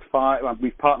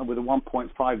 We've partnered with a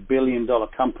 $1.5 billion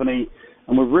company,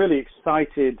 and we're really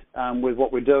excited with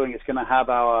what we're doing. It's going to have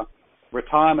our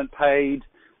retirement paid,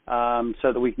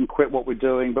 so that we can quit what we're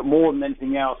doing. But more than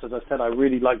anything else, as I said, I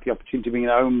really like the opportunity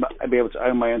to be able to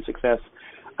own my own success.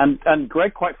 And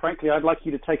Greg, quite frankly, I'd like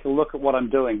you to take a look at what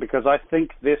I'm doing, because I think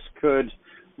this could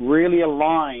really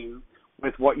align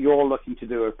with what you're looking to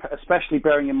do, especially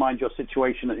bearing in mind your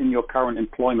situation in your current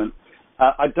employment.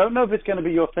 I don't know if it's going to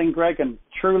be your thing, Greg, and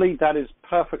truly that is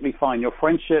perfectly fine. Your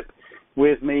friendship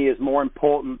with me is more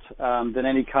important than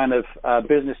any kind of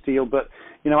business deal. But,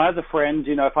 as a friend,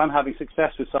 if I'm having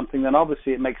success with something, then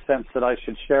obviously it makes sense that I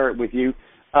should share it with you.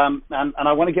 And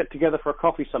I want to get together for a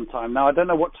coffee sometime. Now, I don't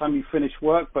know what time you finish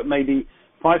work, but maybe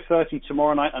 5:30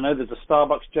 tomorrow night. I know there's a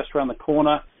Starbucks just around the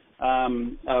corner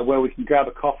where we can grab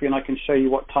a coffee, and I can show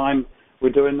you what time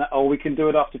we're doing that. Or we can do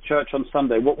it after church on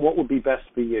Sunday. What would be best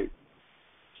for you?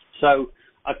 So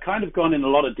I've kind of gone in a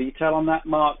lot of detail on that,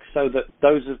 Mark, so that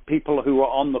those of people who are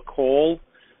on the call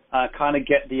kind of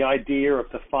get the idea of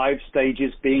the 5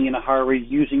 stages: being in a hurry,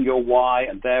 using your why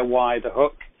and their why, the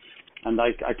hook. And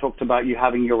I talked about you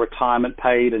having your retirement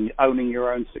paid and owning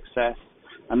your own success.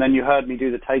 And then you heard me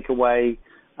do the takeaway,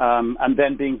 and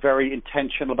then being very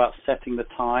intentional about setting the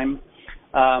time.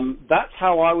 That's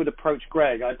how I would approach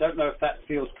Greg. I don't know if that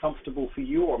feels comfortable for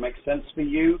you or makes sense for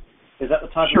you. Is that the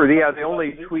type Sure, of... yeah, the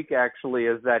only tweak actually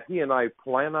is that he and I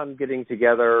plan on getting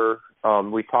together.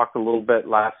 We talked a little bit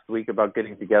last week about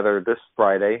getting together this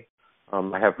Friday.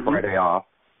 I have Friday off.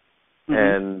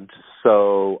 And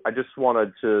so I just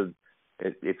wanted to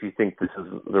if you think this is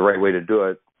the right way to do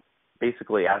it,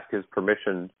 basically ask his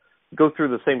permission. Go through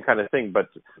the same kind of thing, but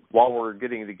while we're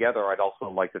getting together, I'd also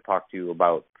like to talk to you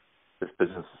about this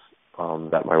business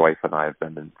that my wife and I have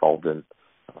been involved in.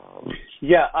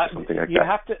 Something like you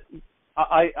have to.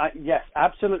 Yes,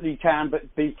 absolutely you can,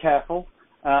 but be careful.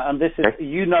 And this is,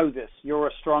 you know this. You're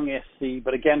a strong SC,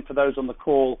 but again, for those on the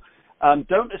call,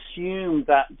 don't assume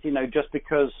that just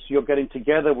because you're getting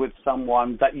together with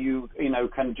someone that you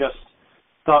can just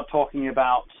start talking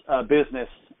about business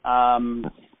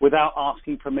without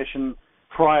asking permission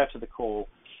prior to the call.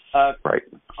 Right.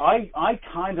 I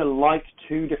kind of like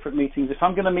two different meetings. If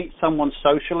I'm going to meet someone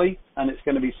socially and it's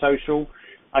going to be social,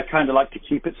 I kind of like to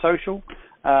keep it social.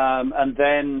 And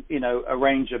then,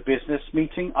 arrange a business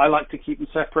meeting. I like to keep them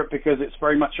separate because it's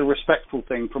very much a respectful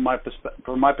thing from my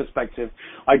perspective.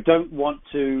 I don't want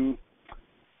to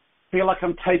feel like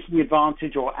I'm taking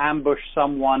advantage or ambush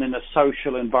someone in a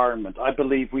social environment. I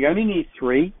believe we only need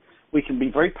 3. We can be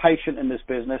very patient in this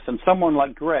business, and someone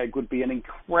like Greg would be an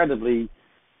incredibly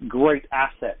great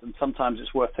asset, and sometimes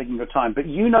it's worth taking your time. But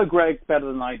you know Greg better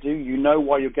than I do. You know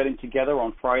why you're getting together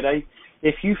on Friday.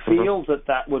 If you feel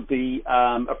that would be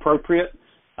appropriate,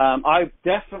 I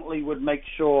definitely would make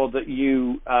sure that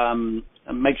you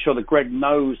make sure that Greg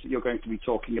knows that you're going to be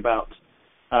talking about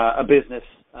a business,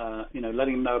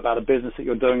 letting him know about a business that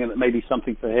you're doing and that may be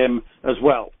something for him as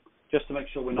well, just to make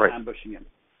sure we're not ambushing him.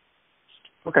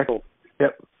 Okay. Cool.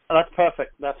 Yep. That's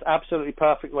perfect. That's absolutely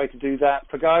perfect way to do that.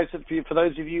 For those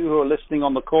of you who are listening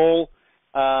on the call,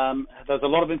 there's a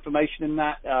lot of information in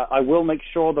that. I will make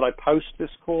sure that I post this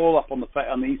call up on the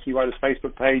EC Writers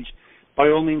Facebook page. By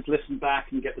all means, listen back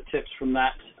and get the tips from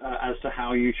that as to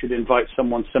how you should invite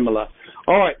someone similar.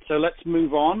 All right, so let's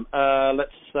move on.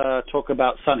 Let's talk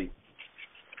about Sonny.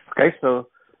 Okay, so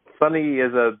Sonny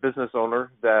is a business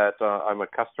owner that I'm a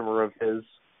customer of his.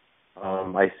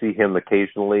 I see him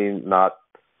occasionally, not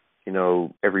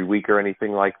every week or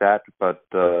anything like that, but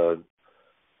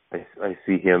I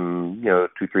see him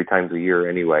 2-3 times a year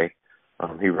anyway.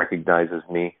 He recognizes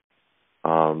me,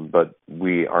 but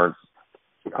we aren't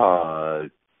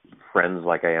friends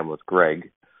like I am with Greg.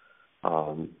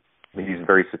 He's a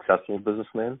very successful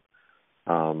businessman,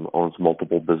 owns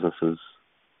multiple businesses,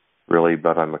 really,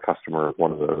 but I'm a customer of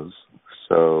one of those.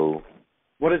 So,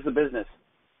 what is the business?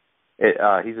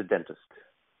 He's a dentist.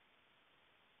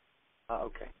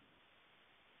 Okay.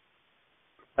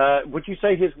 Would you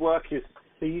say his work is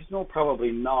seasonal?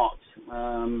 Probably not.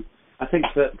 I think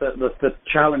that the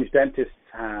challenge dentists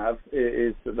have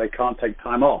is that they can't take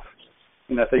time off.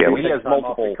 If they he has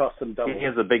multiple. Off, it costs them double. He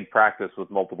has a big practice with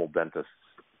multiple dentists.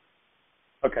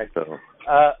 Okay. So.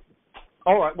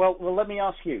 All right. Well, let me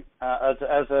ask you, as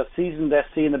a seasoned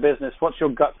SC in the business, what's your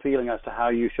gut feeling as to how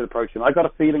you should approach him? I got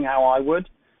a feeling how I would.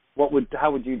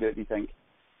 How would you do it, do you think?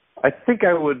 I think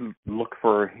I would look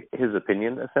for his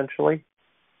opinion, essentially.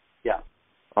 Yeah.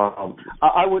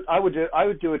 I would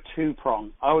do a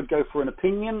 2-prong. I would go for an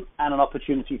opinion and an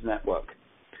opportunity to network.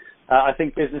 I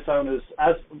think business owners,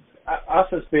 as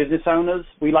business owners,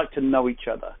 we like to know each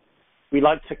other. We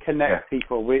like to connect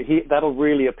people. That'll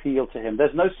really appeal to him.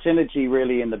 There's no synergy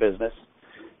really in the business.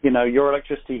 Your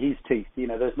electricity, he's teeth.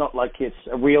 There's not like it's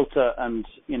a realtor and,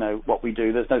 what we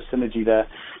do. There's no synergy there.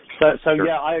 So sure.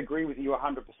 Yeah, I agree with you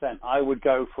 100%. I would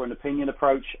go for an opinion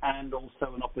approach and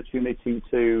also an opportunity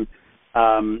to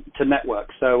network.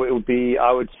 So it would be,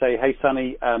 I would say, hey,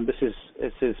 Sonny,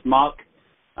 this is Mark.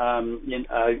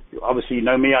 Obviously, you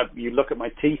know me. You look at my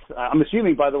teeth. I'm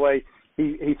assuming, by the way,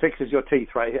 he fixes your teeth,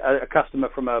 right? A customer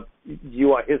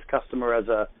you are his customer as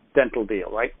a dental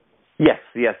deal, right? Yes.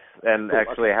 And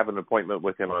actually, I have an appointment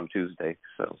with him on Tuesday.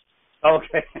 So.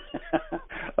 Okay.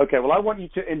 Okay. Well, I want you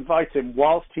to invite him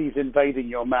whilst he's invading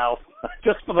your mouth,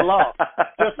 just for the laugh.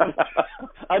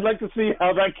 I'd like to see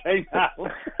how that came out.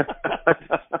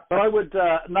 But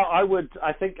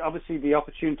I think obviously the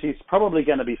opportunity is probably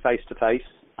going to be face to face.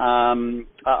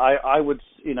 I would,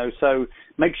 so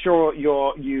make sure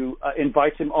you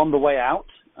invite him on the way out,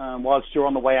 whilst you're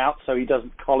on the way out, so he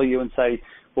doesn't collar you and say,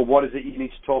 well, what is it you need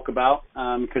to talk about?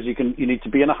 Because you need to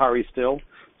be in a hurry still.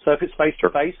 So if it's face to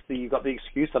face, you've got the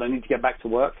excuse that I need to get back to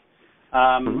work.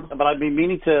 But I've been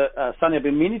meaning to, Sonny, I've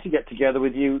been meaning to get together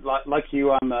with you. Like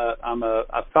you, I'm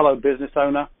a fellow business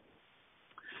owner.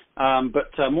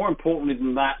 But more importantly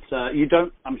than that,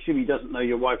 I'm assuming he doesn't know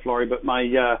your wife, Laurie, but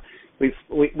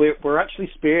we're actually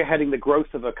spearheading the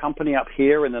growth of a company up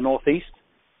here in the Northeast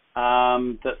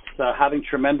that's having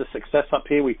tremendous success up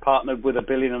here. We've partnered with $1.5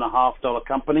 billion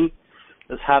company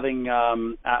that's having,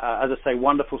 as I say,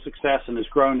 wonderful success and has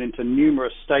grown into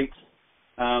numerous states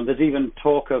There's even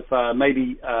talk of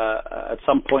maybe at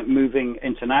some point moving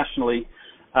internationally.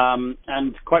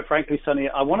 And quite frankly, Sonny,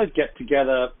 I want to get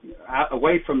together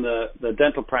away from the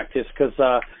dental practice because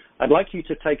I'd like you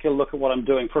to take a look at what I'm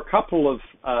doing for a couple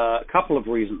of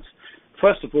reasons.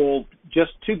 First of all,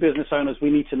 just two business owners, we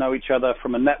need to know each other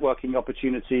from a networking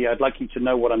opportunity. I'd like you to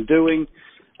know what I'm doing.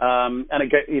 And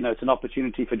again, it's an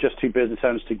opportunity for just two business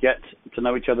owners to get to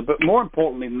know each other. But more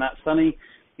importantly than that, Sonny,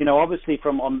 obviously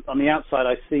from on the outside,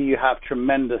 I see you have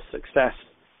tremendous success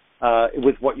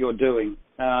with what you're doing.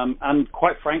 And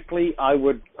quite frankly, I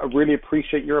would really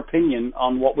appreciate your opinion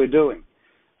on what we're doing,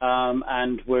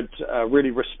 and would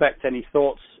really respect any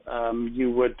thoughts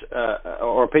you would,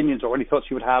 or opinions or any thoughts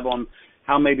you would have on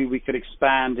how maybe we could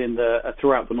expand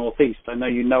throughout the Northeast. I know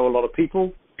you know a lot of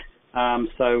people,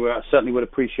 so certainly would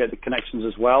appreciate the connections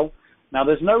as well. Now,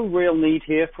 there's no real need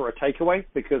here for a takeaway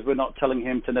because we're not telling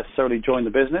him to necessarily join the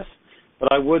business.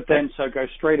 But I would then go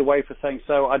straight away for saying,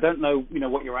 so I don't know,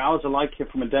 what your hours are like here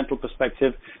from a dental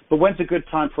perspective, but when's a good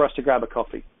time for us to grab a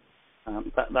coffee?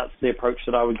 That's the approach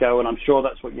that I would go, and I'm sure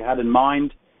that's what you had in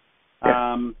mind.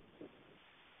 Yeah.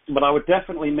 But I would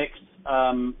definitely mix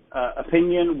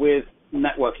opinion with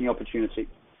networking opportunity,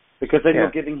 because then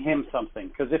you're giving him something.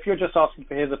 Because if you're just asking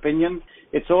for his opinion,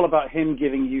 it's all about him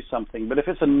giving you something. But if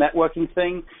it's a networking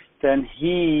thing, then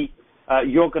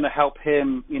you're going to help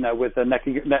him, with the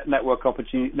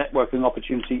networking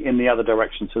opportunity in the other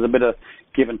direction. So there's a bit of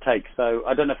give and take. So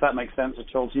I don't know if that makes sense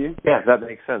at all to you. Yeah, that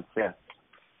makes sense. Yeah,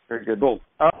 very good. Cool.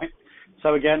 All right.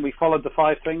 So again, we followed the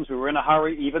 5 things. We were in a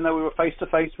hurry, even though we were face to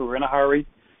face. We were in a hurry.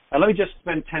 And let me just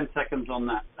spend 10 seconds on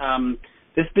that.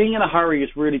 This being in a hurry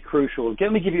is really crucial.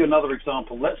 Let me give you another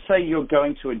example. Let's say you're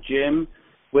going to a gym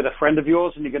with a friend of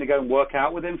yours, and you're going to go and work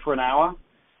out with him for an hour.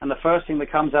 And the first thing that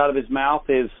comes out of his mouth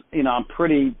is, I'm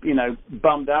pretty,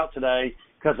 bummed out today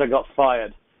because I got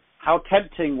fired. How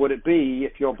tempting would it be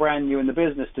if you're brand new in the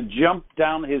business to jump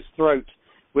down his throat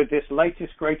with this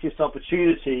latest, greatest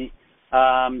opportunity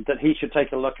that he should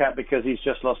take a look at because he's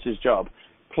just lost his job?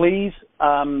 Please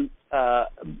don't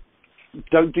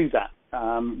do that.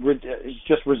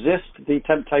 Just resist the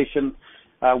temptation.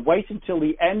 Wait until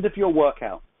the end of your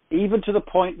workout, even to the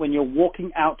point when you're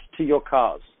walking out to your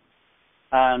cars.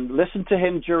 And listen to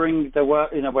him during the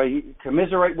work, where you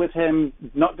commiserate with him,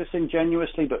 not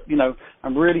disingenuously, but,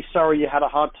 I'm really sorry you had a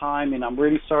hard time, and I'm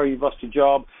really sorry you've lost your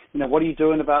job. What are you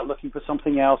doing about looking for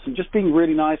something else? And just being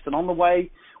really nice. And on the way,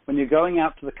 when you're going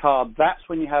out to the car, that's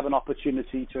when you have an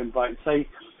opportunity to invite. Say,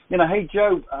 hey,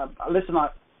 Joe, listen,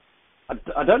 I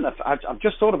don't know. I've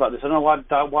just thought about this. I don't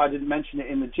know why I didn't mention it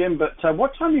in the gym, but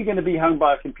what time are you going to be home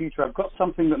by a computer? I've got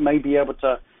something that may be able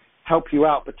to help you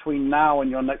out between now and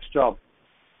your next job.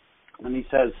 And he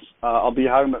says, I'll be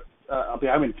home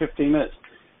in 15 minutes.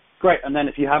 Great. And then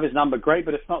if you have his number, great.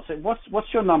 But if not, say,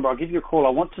 what's your number? I'll give you a call. I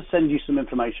want to send you some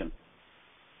information.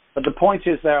 But the point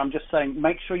is there, I'm just saying,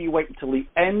 make sure you wait until the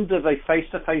end of a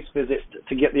face-to-face visit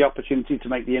to get the opportunity to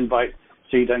make the invite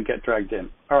so you don't get dragged in.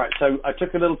 All right. So I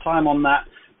took a little time on that,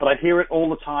 but I hear it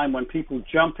all the time when people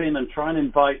jump in and try and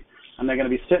invite, and they're going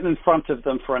to be sitting in front of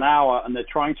them for an hour, and they're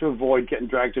trying to avoid getting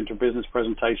dragged into a business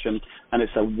presentation, and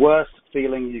it's the worst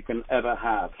feeling you can ever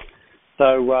have.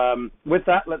 So with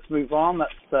that, let's move on.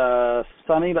 That's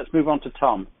Sonny. Let's move on to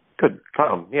Tom. Good.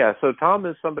 Tom. Yeah, so Tom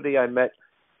is somebody I met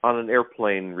on an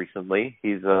airplane recently.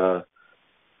 He's a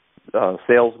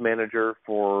sales manager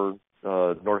for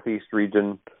Northeast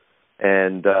region,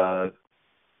 and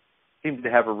seems to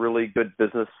have a really good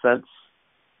business sense.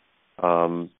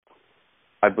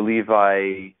 I believe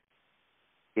I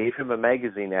gave him a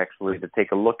magazine, actually, to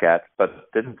take a look at,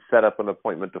 but didn't set up an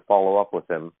appointment to follow up with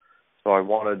him. So I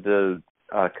wanted to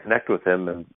connect with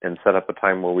him and set up a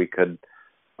time where we could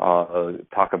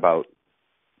talk about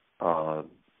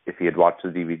if he had watched the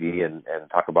DVD and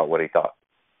talk about what he thought.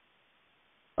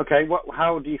 Okay.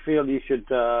 How do you feel you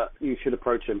should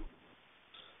approach him?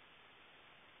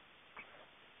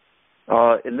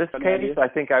 In this case, I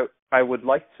think I would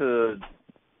like to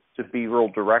be real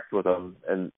direct with him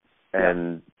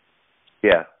and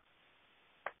yeah.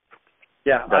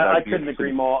 I couldn't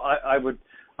agree more. I would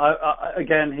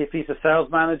again, if he's a sales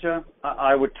manager,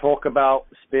 I would talk about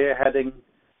spearheading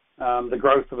the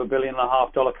growth of $1.5 billion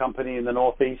company in the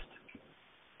Northeast.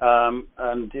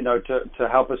 And to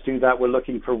help us do that, we're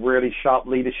looking for really sharp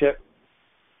leadership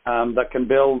that can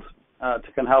build,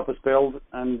 can help us build.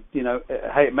 And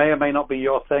hey, it may or may not be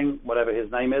your thing, whatever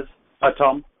his name is.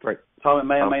 Tom. Right. Tom, it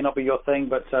may or may not be your thing,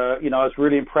 but I was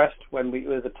really impressed with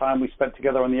the time we spent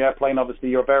together on the airplane. Obviously,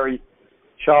 you're very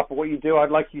sharp at what you do. I'd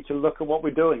like you to look at what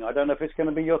we're doing. I don't know if it's going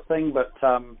to be your thing, but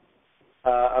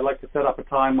I'd like to set up a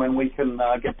time when we can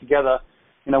get together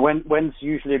when's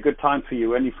usually a good time for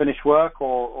you? When you finish work,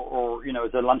 or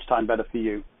is there lunchtime better for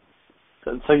you?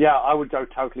 So yeah, I would go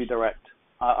totally direct.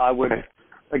 I would,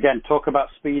 again, talk about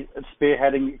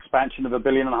spearheading expansion of $1.5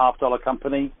 billion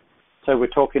company. So we're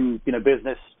talking,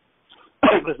 business.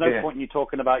 There's no point in you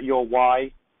talking about your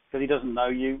why, because he doesn't know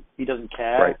you. He doesn't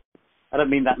care. Right. I don't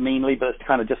mean that meanly, but it's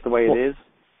kind of just the way it is.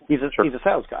 He's a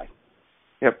sales guy.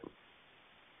 Yep.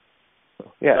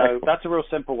 Yeah. So that's a real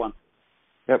simple one.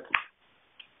 Yep.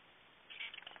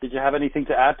 Did you have anything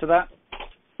to add to that?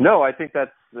 No, I think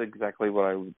that's exactly what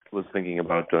I was thinking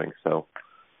about doing. So.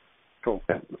 Cool.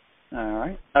 Yeah. All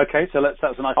right. Okay, so that's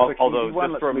a nice quick although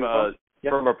one. Just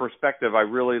from a perspective, I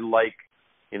really like,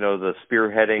 the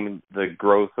spearheading the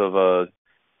growth of a,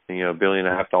 $1.5 billion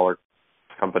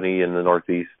company in the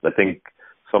Northeast. I think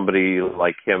somebody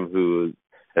like him who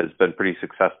has been pretty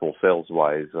successful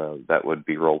sales-wise, that would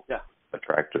be real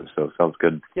attractive. So it sounds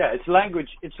good. Yeah, it's language.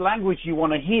 It's language you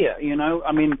want to hear.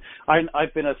 I mean,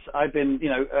 I've been a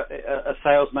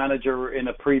sales manager in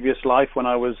a previous life when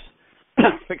I was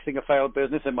fixing a failed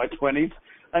business in my 20s,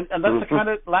 and that's the kind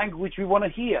of language we want to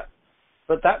hear.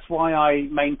 But that's why I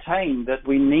maintain that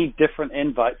we need different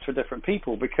invites for different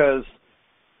people, because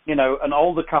an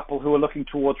older couple who are looking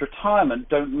towards retirement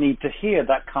don't need to hear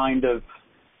that kind of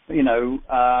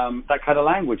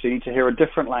language. They need to hear a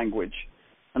different language.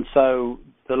 And so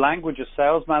the language a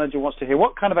sales manager wants to hear.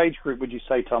 What kind of age group would you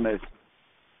say Tom is?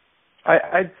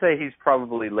 I'd say he's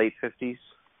probably late 50s.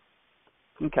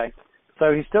 Okay.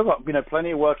 So he's still got,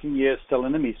 plenty of working years still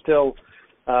in him. He's still,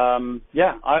 I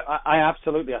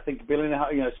absolutely. I think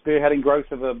spearheading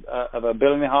growth of a $1.5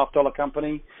 billion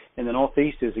company in the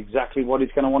Northeast is exactly what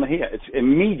he's going to want to hear. It's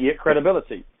immediate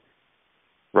credibility.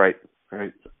 Right.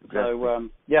 Exactly. So,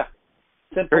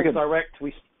 simple, direct.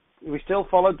 We still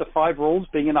followed the 5 rules,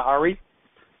 being in a hurry.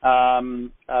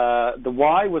 The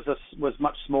why was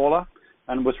much smaller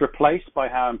and was replaced by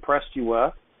how impressed you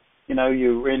were.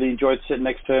 You really enjoyed sitting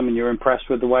next to him, and you're impressed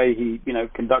with the way he,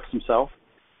 conducts himself.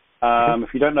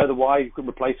 If you don't know the why, you could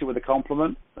replace it with a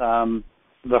compliment. The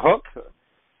hook,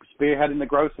 spearheading the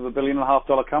growth of a $1.5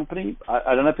 billion company.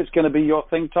 I don't know if it's going to be your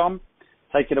thing, Tom.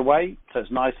 Take it away. So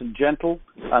it's nice and gentle,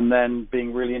 and then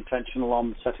being really intentional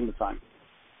on setting the time.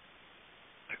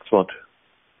 Excellent.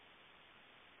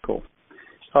 Cool.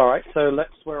 All right. So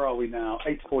where are we now?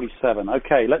 8:47.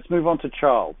 Okay. Let's move on to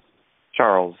Charles.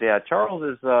 Charles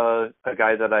is a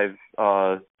guy that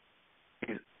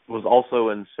he was also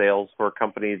in sales for a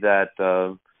company that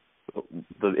the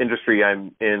industry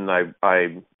I'm in.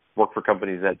 I work for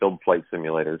companies that build flight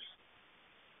simulators.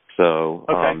 So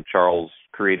Charles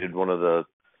created one of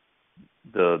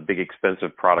the big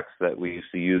expensive products that we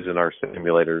used to use in our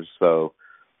simulators. So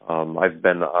I've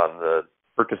been on the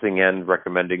purchasing end,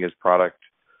 recommending his product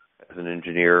as an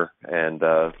engineer, and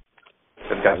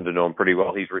I've gotten to know him pretty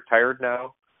well. He's retired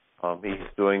now. He's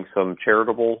doing some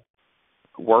charitable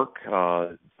work,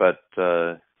 but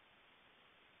I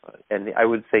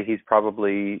would say he's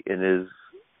probably in his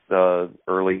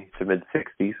early to mid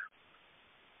 60s.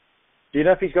 Do you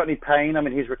know if he's got any pain? I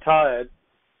mean, he's retired.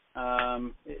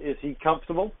 Is he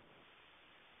comfortable?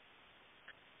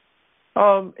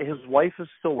 His wife is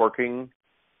still working.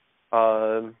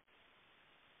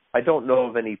 I don't know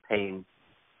of any pain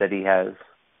that he has.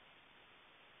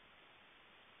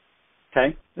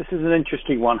 Okay, this is an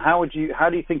interesting one. How do you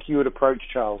think you would approach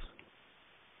Charles?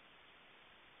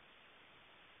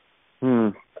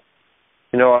 I'm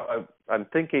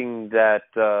thinking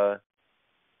that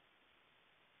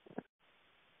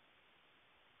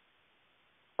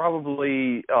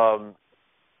probably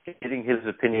getting his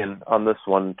opinion on this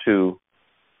one too.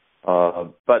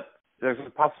 But there's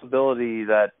a possibility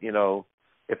that,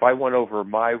 if I went over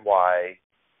my why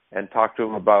and talked to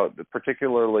him about,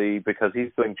 particularly because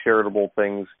he's doing charitable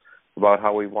things, about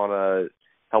how we want to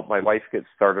help my wife get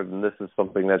started, and this is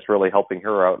something that's really helping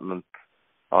her out, and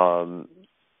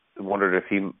wondered if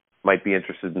he might be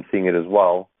interested in seeing it as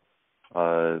well.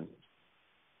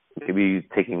 Maybe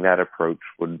taking that approach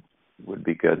would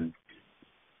be good.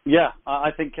 Yeah,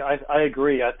 I think I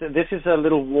agree. This is a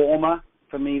little warmer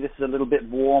for me. This is a little bit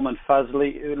warm and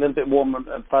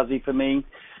fuzzy, for me,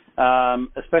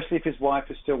 especially if his wife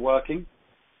is still working.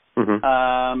 Mm-hmm.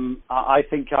 I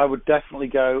think I would definitely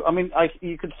go. I mean,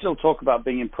 you could still talk about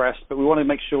being impressed, but we want to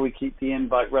make sure we keep the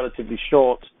invite relatively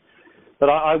short. But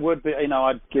I would be,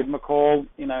 I'd give him a call.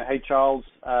 Hey Charles,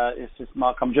 it's just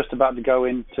Mark. I'm just about to go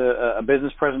into a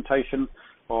business presentation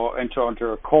or onto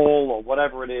a call or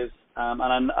whatever it is, and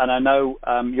I know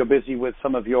you're busy with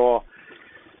some of your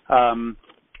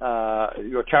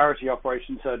charity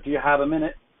operations. So do you have a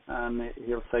minute? And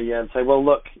he'll say, yeah, and say, well,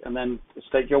 look, and then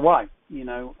state your why.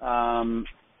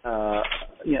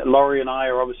 Laurie and I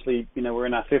are obviously, we're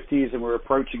in our 50s and we're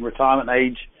approaching retirement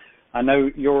age. I know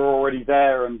you're already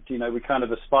there, and, we kind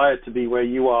of aspire to be where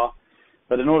you are.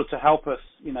 But in order to help us,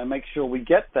 make sure we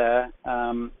get there,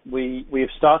 we have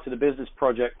started a business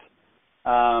project,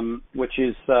 which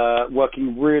is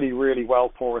working really, really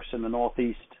well for us in the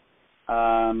Northeast.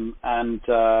 I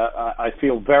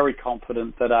feel very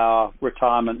confident that our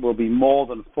retirement will be more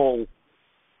than full.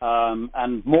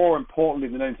 And more importantly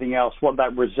than anything else, what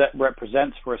that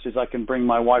represents for us is I can bring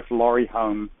my wife, Laurie,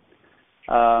 home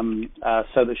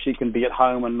so that she can be at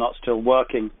home and not still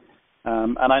working.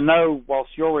 And I know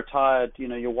whilst you're retired,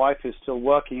 your wife is still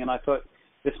working, and I thought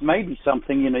this may be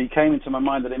something, you came into my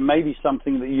mind that it may be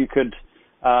something that you could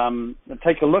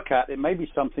take a look at. It may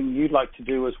be something you'd like to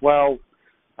do as well,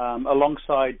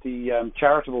 alongside the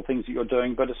charitable things that you're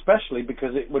doing, but especially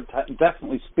because it would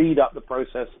definitely speed up the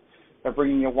process of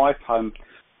bringing your wife home.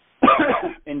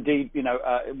 Indeed,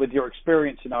 with your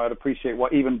experience, I'd appreciate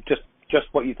just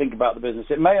what you think about the business.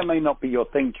 It may or may not be your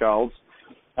thing, Charles.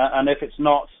 And if it's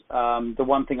not, the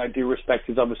one thing I do respect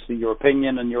is obviously your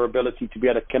opinion and your ability to be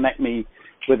able to connect me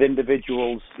with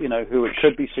individuals, who it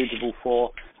could be suitable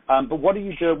for. But what do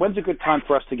you do? When's a good time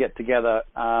for us to get together?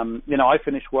 I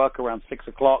finish work around 6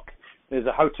 o'clock. There's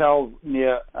a hotel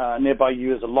nearby you.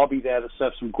 There's a lobby there that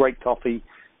serves some great coffee.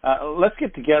 Let's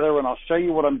get together and I'll show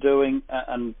you what I'm doing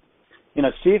and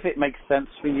see if it makes sense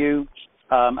for you.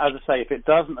 As I say, if it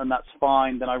doesn't, and that's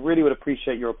fine, then I really would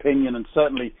appreciate your opinion and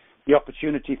certainly the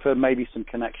opportunity for maybe some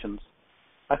connections.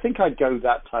 I think I'd go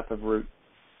that type of route.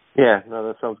 Yeah, no,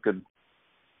 that sounds good.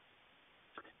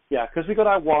 Yeah, because we got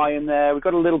our why in there. We've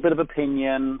got a little bit of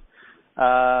opinion.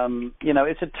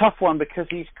 It's a tough one because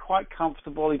he's quite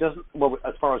comfortable. He doesn't, well,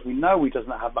 as far as we know, he doesn't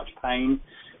have much pain.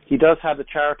 He does have the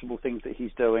charitable things that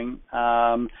he's doing,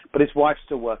 but his wife's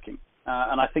still working.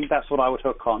 And I think that's what I would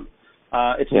hook on.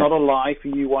 It's not a lie for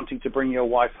you wanting to bring your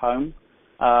wife home,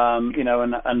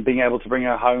 and being able to bring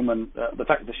her home, and the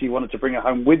fact that she wanted to bring her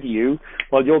home with you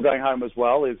while you're going home as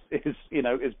well is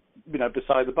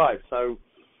beside the by. So,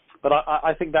 but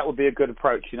I think that would be a good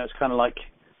approach. It's kind of like,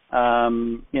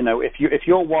 if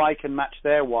your why can match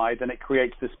their why, then it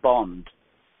creates this bond.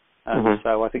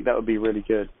 So I think that would be really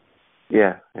good.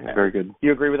 Yeah, very good.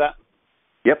 You agree with that?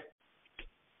 Yep.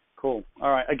 Cool. All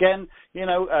right. Again,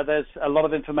 there's a lot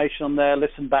of information on there.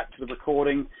 Listen back to the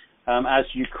recording as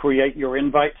you create your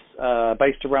invites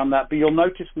based around that. But you'll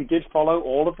notice we did follow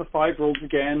all of the 5 rules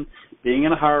again: being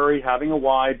in a hurry, having a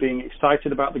why, being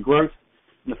excited about the growth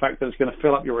and the fact that it's going to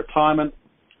fill up your retirement.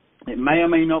 It may or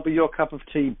may not be your cup of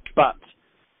tea, but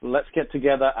let's get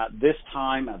together at this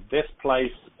time, at this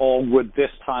place, or would this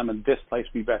time and this place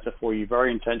be better for you?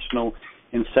 Very intentional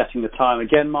in setting the time.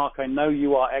 Again, Mark, I know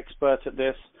you are expert at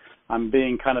this. I'm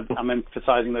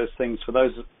emphasizing those things for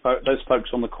those folks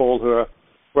on the call who are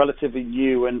relatively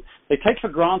new, and they take for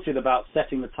granted about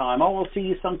setting the time. Oh, we'll see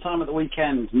you sometime at the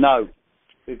weekend. No,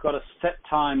 we've got to set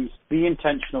times, be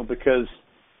intentional, because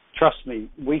trust me,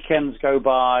 weekends go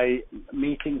by,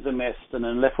 meetings are missed, and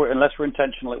unless we're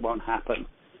intentional, it won't happen.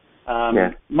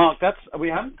 Mark, we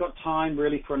haven't got time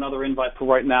really for another invite for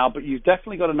right now, but you've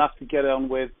definitely got enough to get on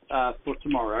with for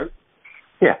tomorrow.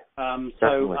 Yeah.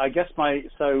 So I guess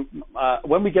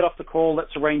when we get off the call,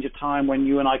 let's arrange a time when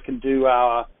you and I can do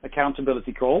our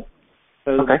accountability call,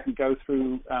 so that we can go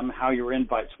through how your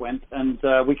invites went, and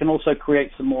we can also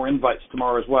create some more invites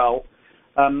tomorrow as well.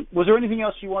 Was there anything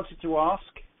else you wanted to ask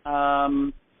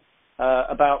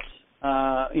about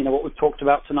what we've talked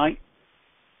about tonight?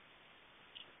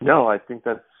 No, I think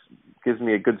that gives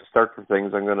me a good start for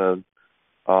things. I'm going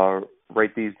to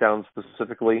write these down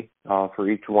specifically for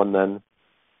each one then,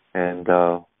 and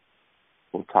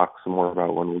we'll talk some more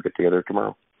about when we'll get together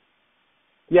tomorrow.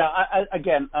 Yeah,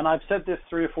 again, and I've said this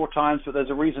 3 or 4 times, but there's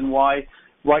a reason why.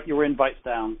 Write your invites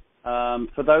down.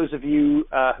 For those of you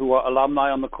who are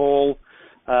alumni on the call,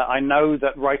 I know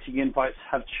that writing invites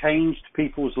have changed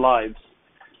people's lives.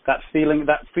 That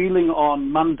feeling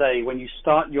on Monday when you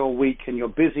start your week and you're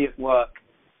busy at work,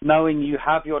 knowing you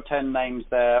have your 10 names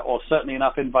there, or certainly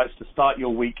enough invites to start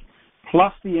your week,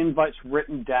 plus the invites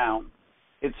written down.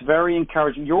 It's very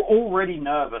encouraging. You're already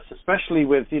nervous, especially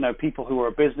with, people who are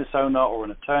a business owner or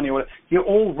an attorney or whatever. You're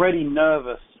already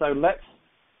nervous. So let's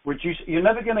reduce. You're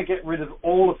never going to get rid of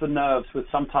all of the nerves with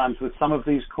some of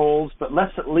these calls, but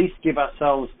let's at least give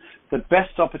ourselves the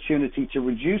best opportunity to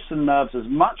reduce the nerves as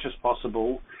much as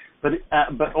possible,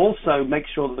 but also make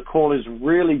sure that the call is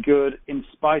really good in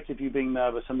spite of you being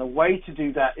nervous. And the way to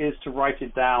do that is to write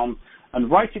it down, and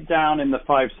write it down in the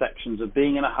 5 sections of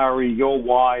being in a hurry, your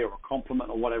why, or a compliment,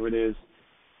 or whatever it is.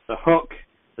 the hook,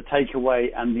 the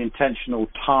takeaway, and the intentional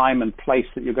time and place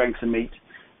that you're going to meet.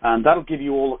 And that'll give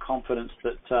you all the confidence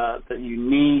that you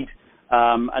need.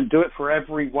 And do it for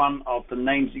every one of the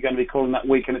names you're going to be calling that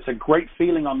week. And it's a great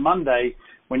feeling on Monday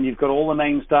when you've got all the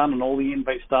names done and all the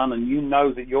invites done, and you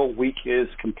know that your week is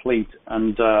complete.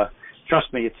 And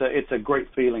trust me, it's a great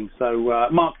feeling. So,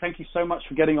 Mark, thank you so much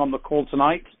for getting on the call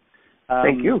tonight.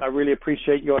 Thank you. I really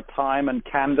appreciate your time and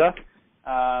candor.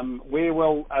 We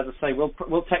will, as I say,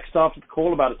 we'll text after the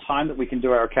call about a time that we can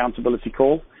do our accountability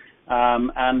call.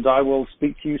 And I will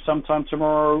speak to you sometime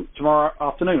tomorrow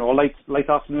afternoon, or late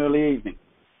afternoon, early evening.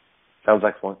 Sounds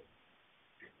excellent.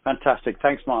 Fantastic.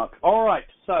 Thanks, Mark. All right.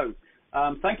 So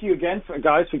thank you again,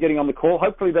 guys, for getting on the call.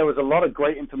 Hopefully there was a lot of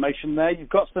great information there. You've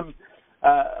got some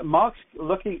Mark's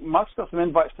got some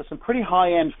invites to some pretty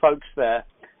high-end folks there.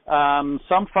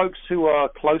 Some folks who are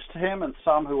close to him and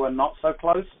some who are not so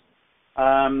close.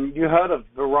 You heard a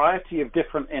variety of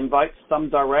different invites, some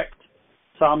direct,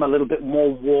 some a little bit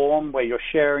more warm, where you're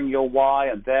sharing your why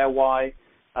and their why.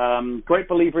 Great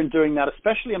believer in doing that,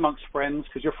 especially amongst friends,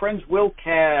 because your friends will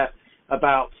care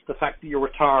about the fact that you're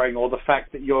retiring or the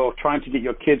fact that you're trying to get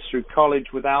your kids through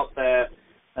college without there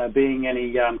being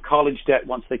any college debt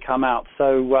once they come out.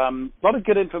 So a lot of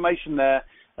good information there.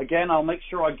 Again, I'll make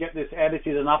sure I get this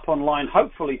edited and up online,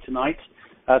 hopefully tonight.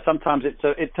 Sometimes it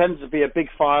tends to be a big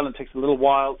file and it takes a little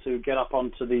while to get up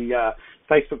onto the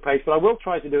Facebook page, but I will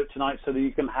try to do it tonight so that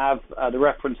you can have the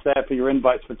reference there for your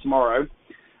invites for tomorrow.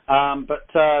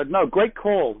 No, great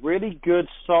call. Really good,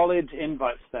 solid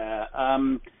invites there.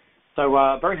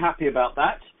 So very happy about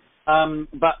that.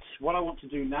 But what I want to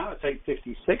do now, it's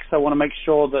 8:56. I want to make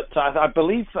sure that I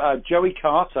believe Joey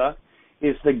Carter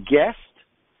is the guest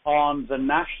on the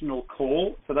national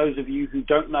call. For those of you who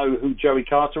don't know who Joey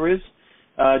Carter is,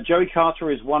 Joey Carter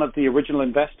is one of the original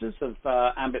investors of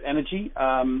Ambit Energy.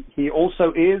 He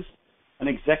also is an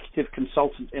executive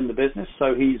consultant in the business,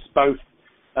 so he's both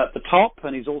at the top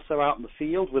and he's also out in the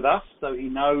field with us, so he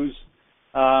knows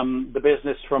the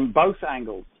business from both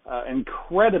angles.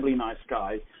 Incredibly nice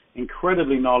guy,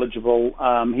 incredibly knowledgeable.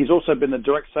 He's also been in the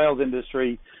direct sales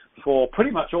industry for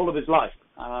pretty much all of his life.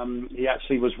 He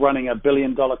actually was running a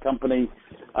billion-dollar company,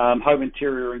 Home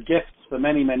Interior and Gifts, for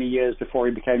many, many years before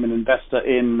he became an investor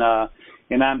in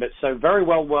Ambit. So very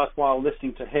well worthwhile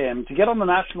listening to him. To get on the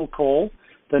national call,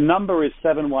 the number is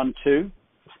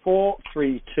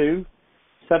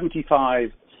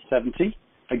 712-432-7570.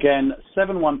 Again,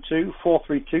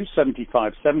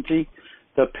 712-432-7570.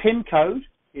 The PIN code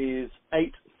is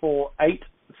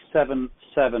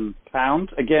 84877#.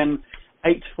 Again,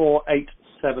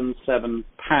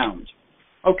 84877#.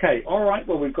 Okay, all right.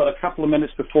 Well, we've got a couple of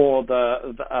minutes before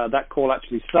that call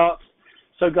actually starts.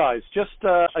 So, guys, just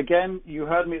again, you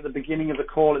heard me at the beginning of the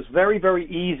call. It's very, very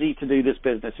easy to do this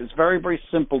business. It's very, very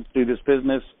simple to do this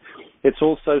business. It's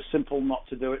also simple not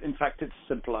to do it. In fact, it's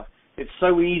simpler. It's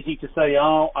so easy to say,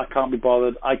 oh, I can't be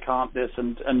bothered, I can't this,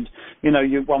 and you know,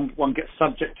 one gets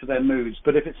subject to their moods.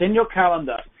 But if it's in your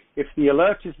calendar, if the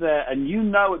alert is there, and you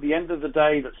know at the end of the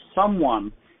day that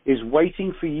someone is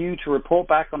waiting for you to report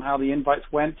back on how the invites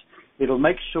went, it'll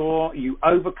make sure you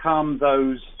overcome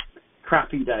those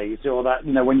crappy days, or that,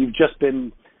 you know, when you've just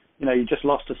been, you know, you just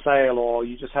lost a sale or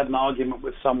you just had an argument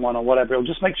with someone or whatever. It'll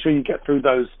just make sure you get through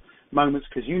those moments,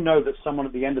 because you know that someone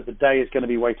at the end of the day is going to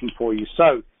be waiting for you.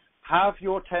 So have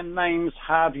your 10 names,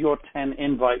 have your 10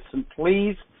 invites, and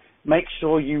please make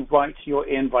sure you write your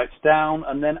invites down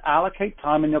and then allocate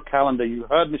time in your calendar. You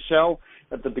heard Michelle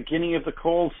at the beginning of the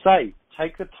call say,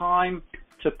 take the time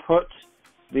to put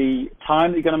the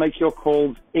time that you're going to make your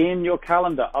calls in your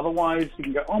calendar. Otherwise, you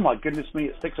can go, oh my goodness me,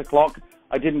 it's 6 o'clock,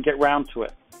 I didn't get round to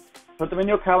it. Put them in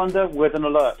your calendar with an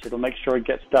alert. It'll make sure it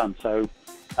gets done. So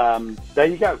there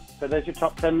you go. So there's your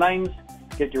top 10 names.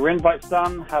 Get your invites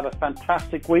done. Have a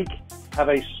fantastic week. Have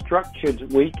a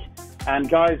structured week. And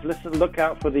guys, look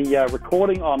out for the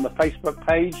recording on the Facebook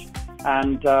page.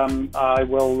 And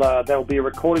there'll be a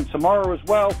recording tomorrow as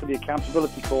well for the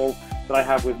accountability call that I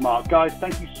have with Mark. Guys,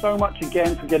 thank you so much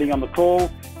again for getting on the call.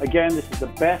 Again, this is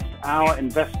the best hour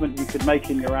investment you could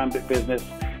make in your Ambit business.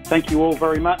 Thank you all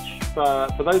very much.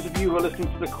 For those of you who are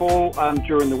listening to the call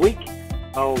during the week,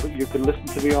 you can listen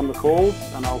to me on the calls,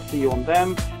 and I'll see you on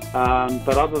them.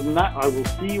 But other than that, I will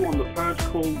see you on the Purge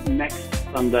Call next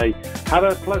Sunday. Have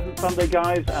a pleasant Sunday,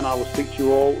 guys, and I will speak to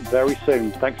you all very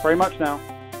soon. Thanks very much now.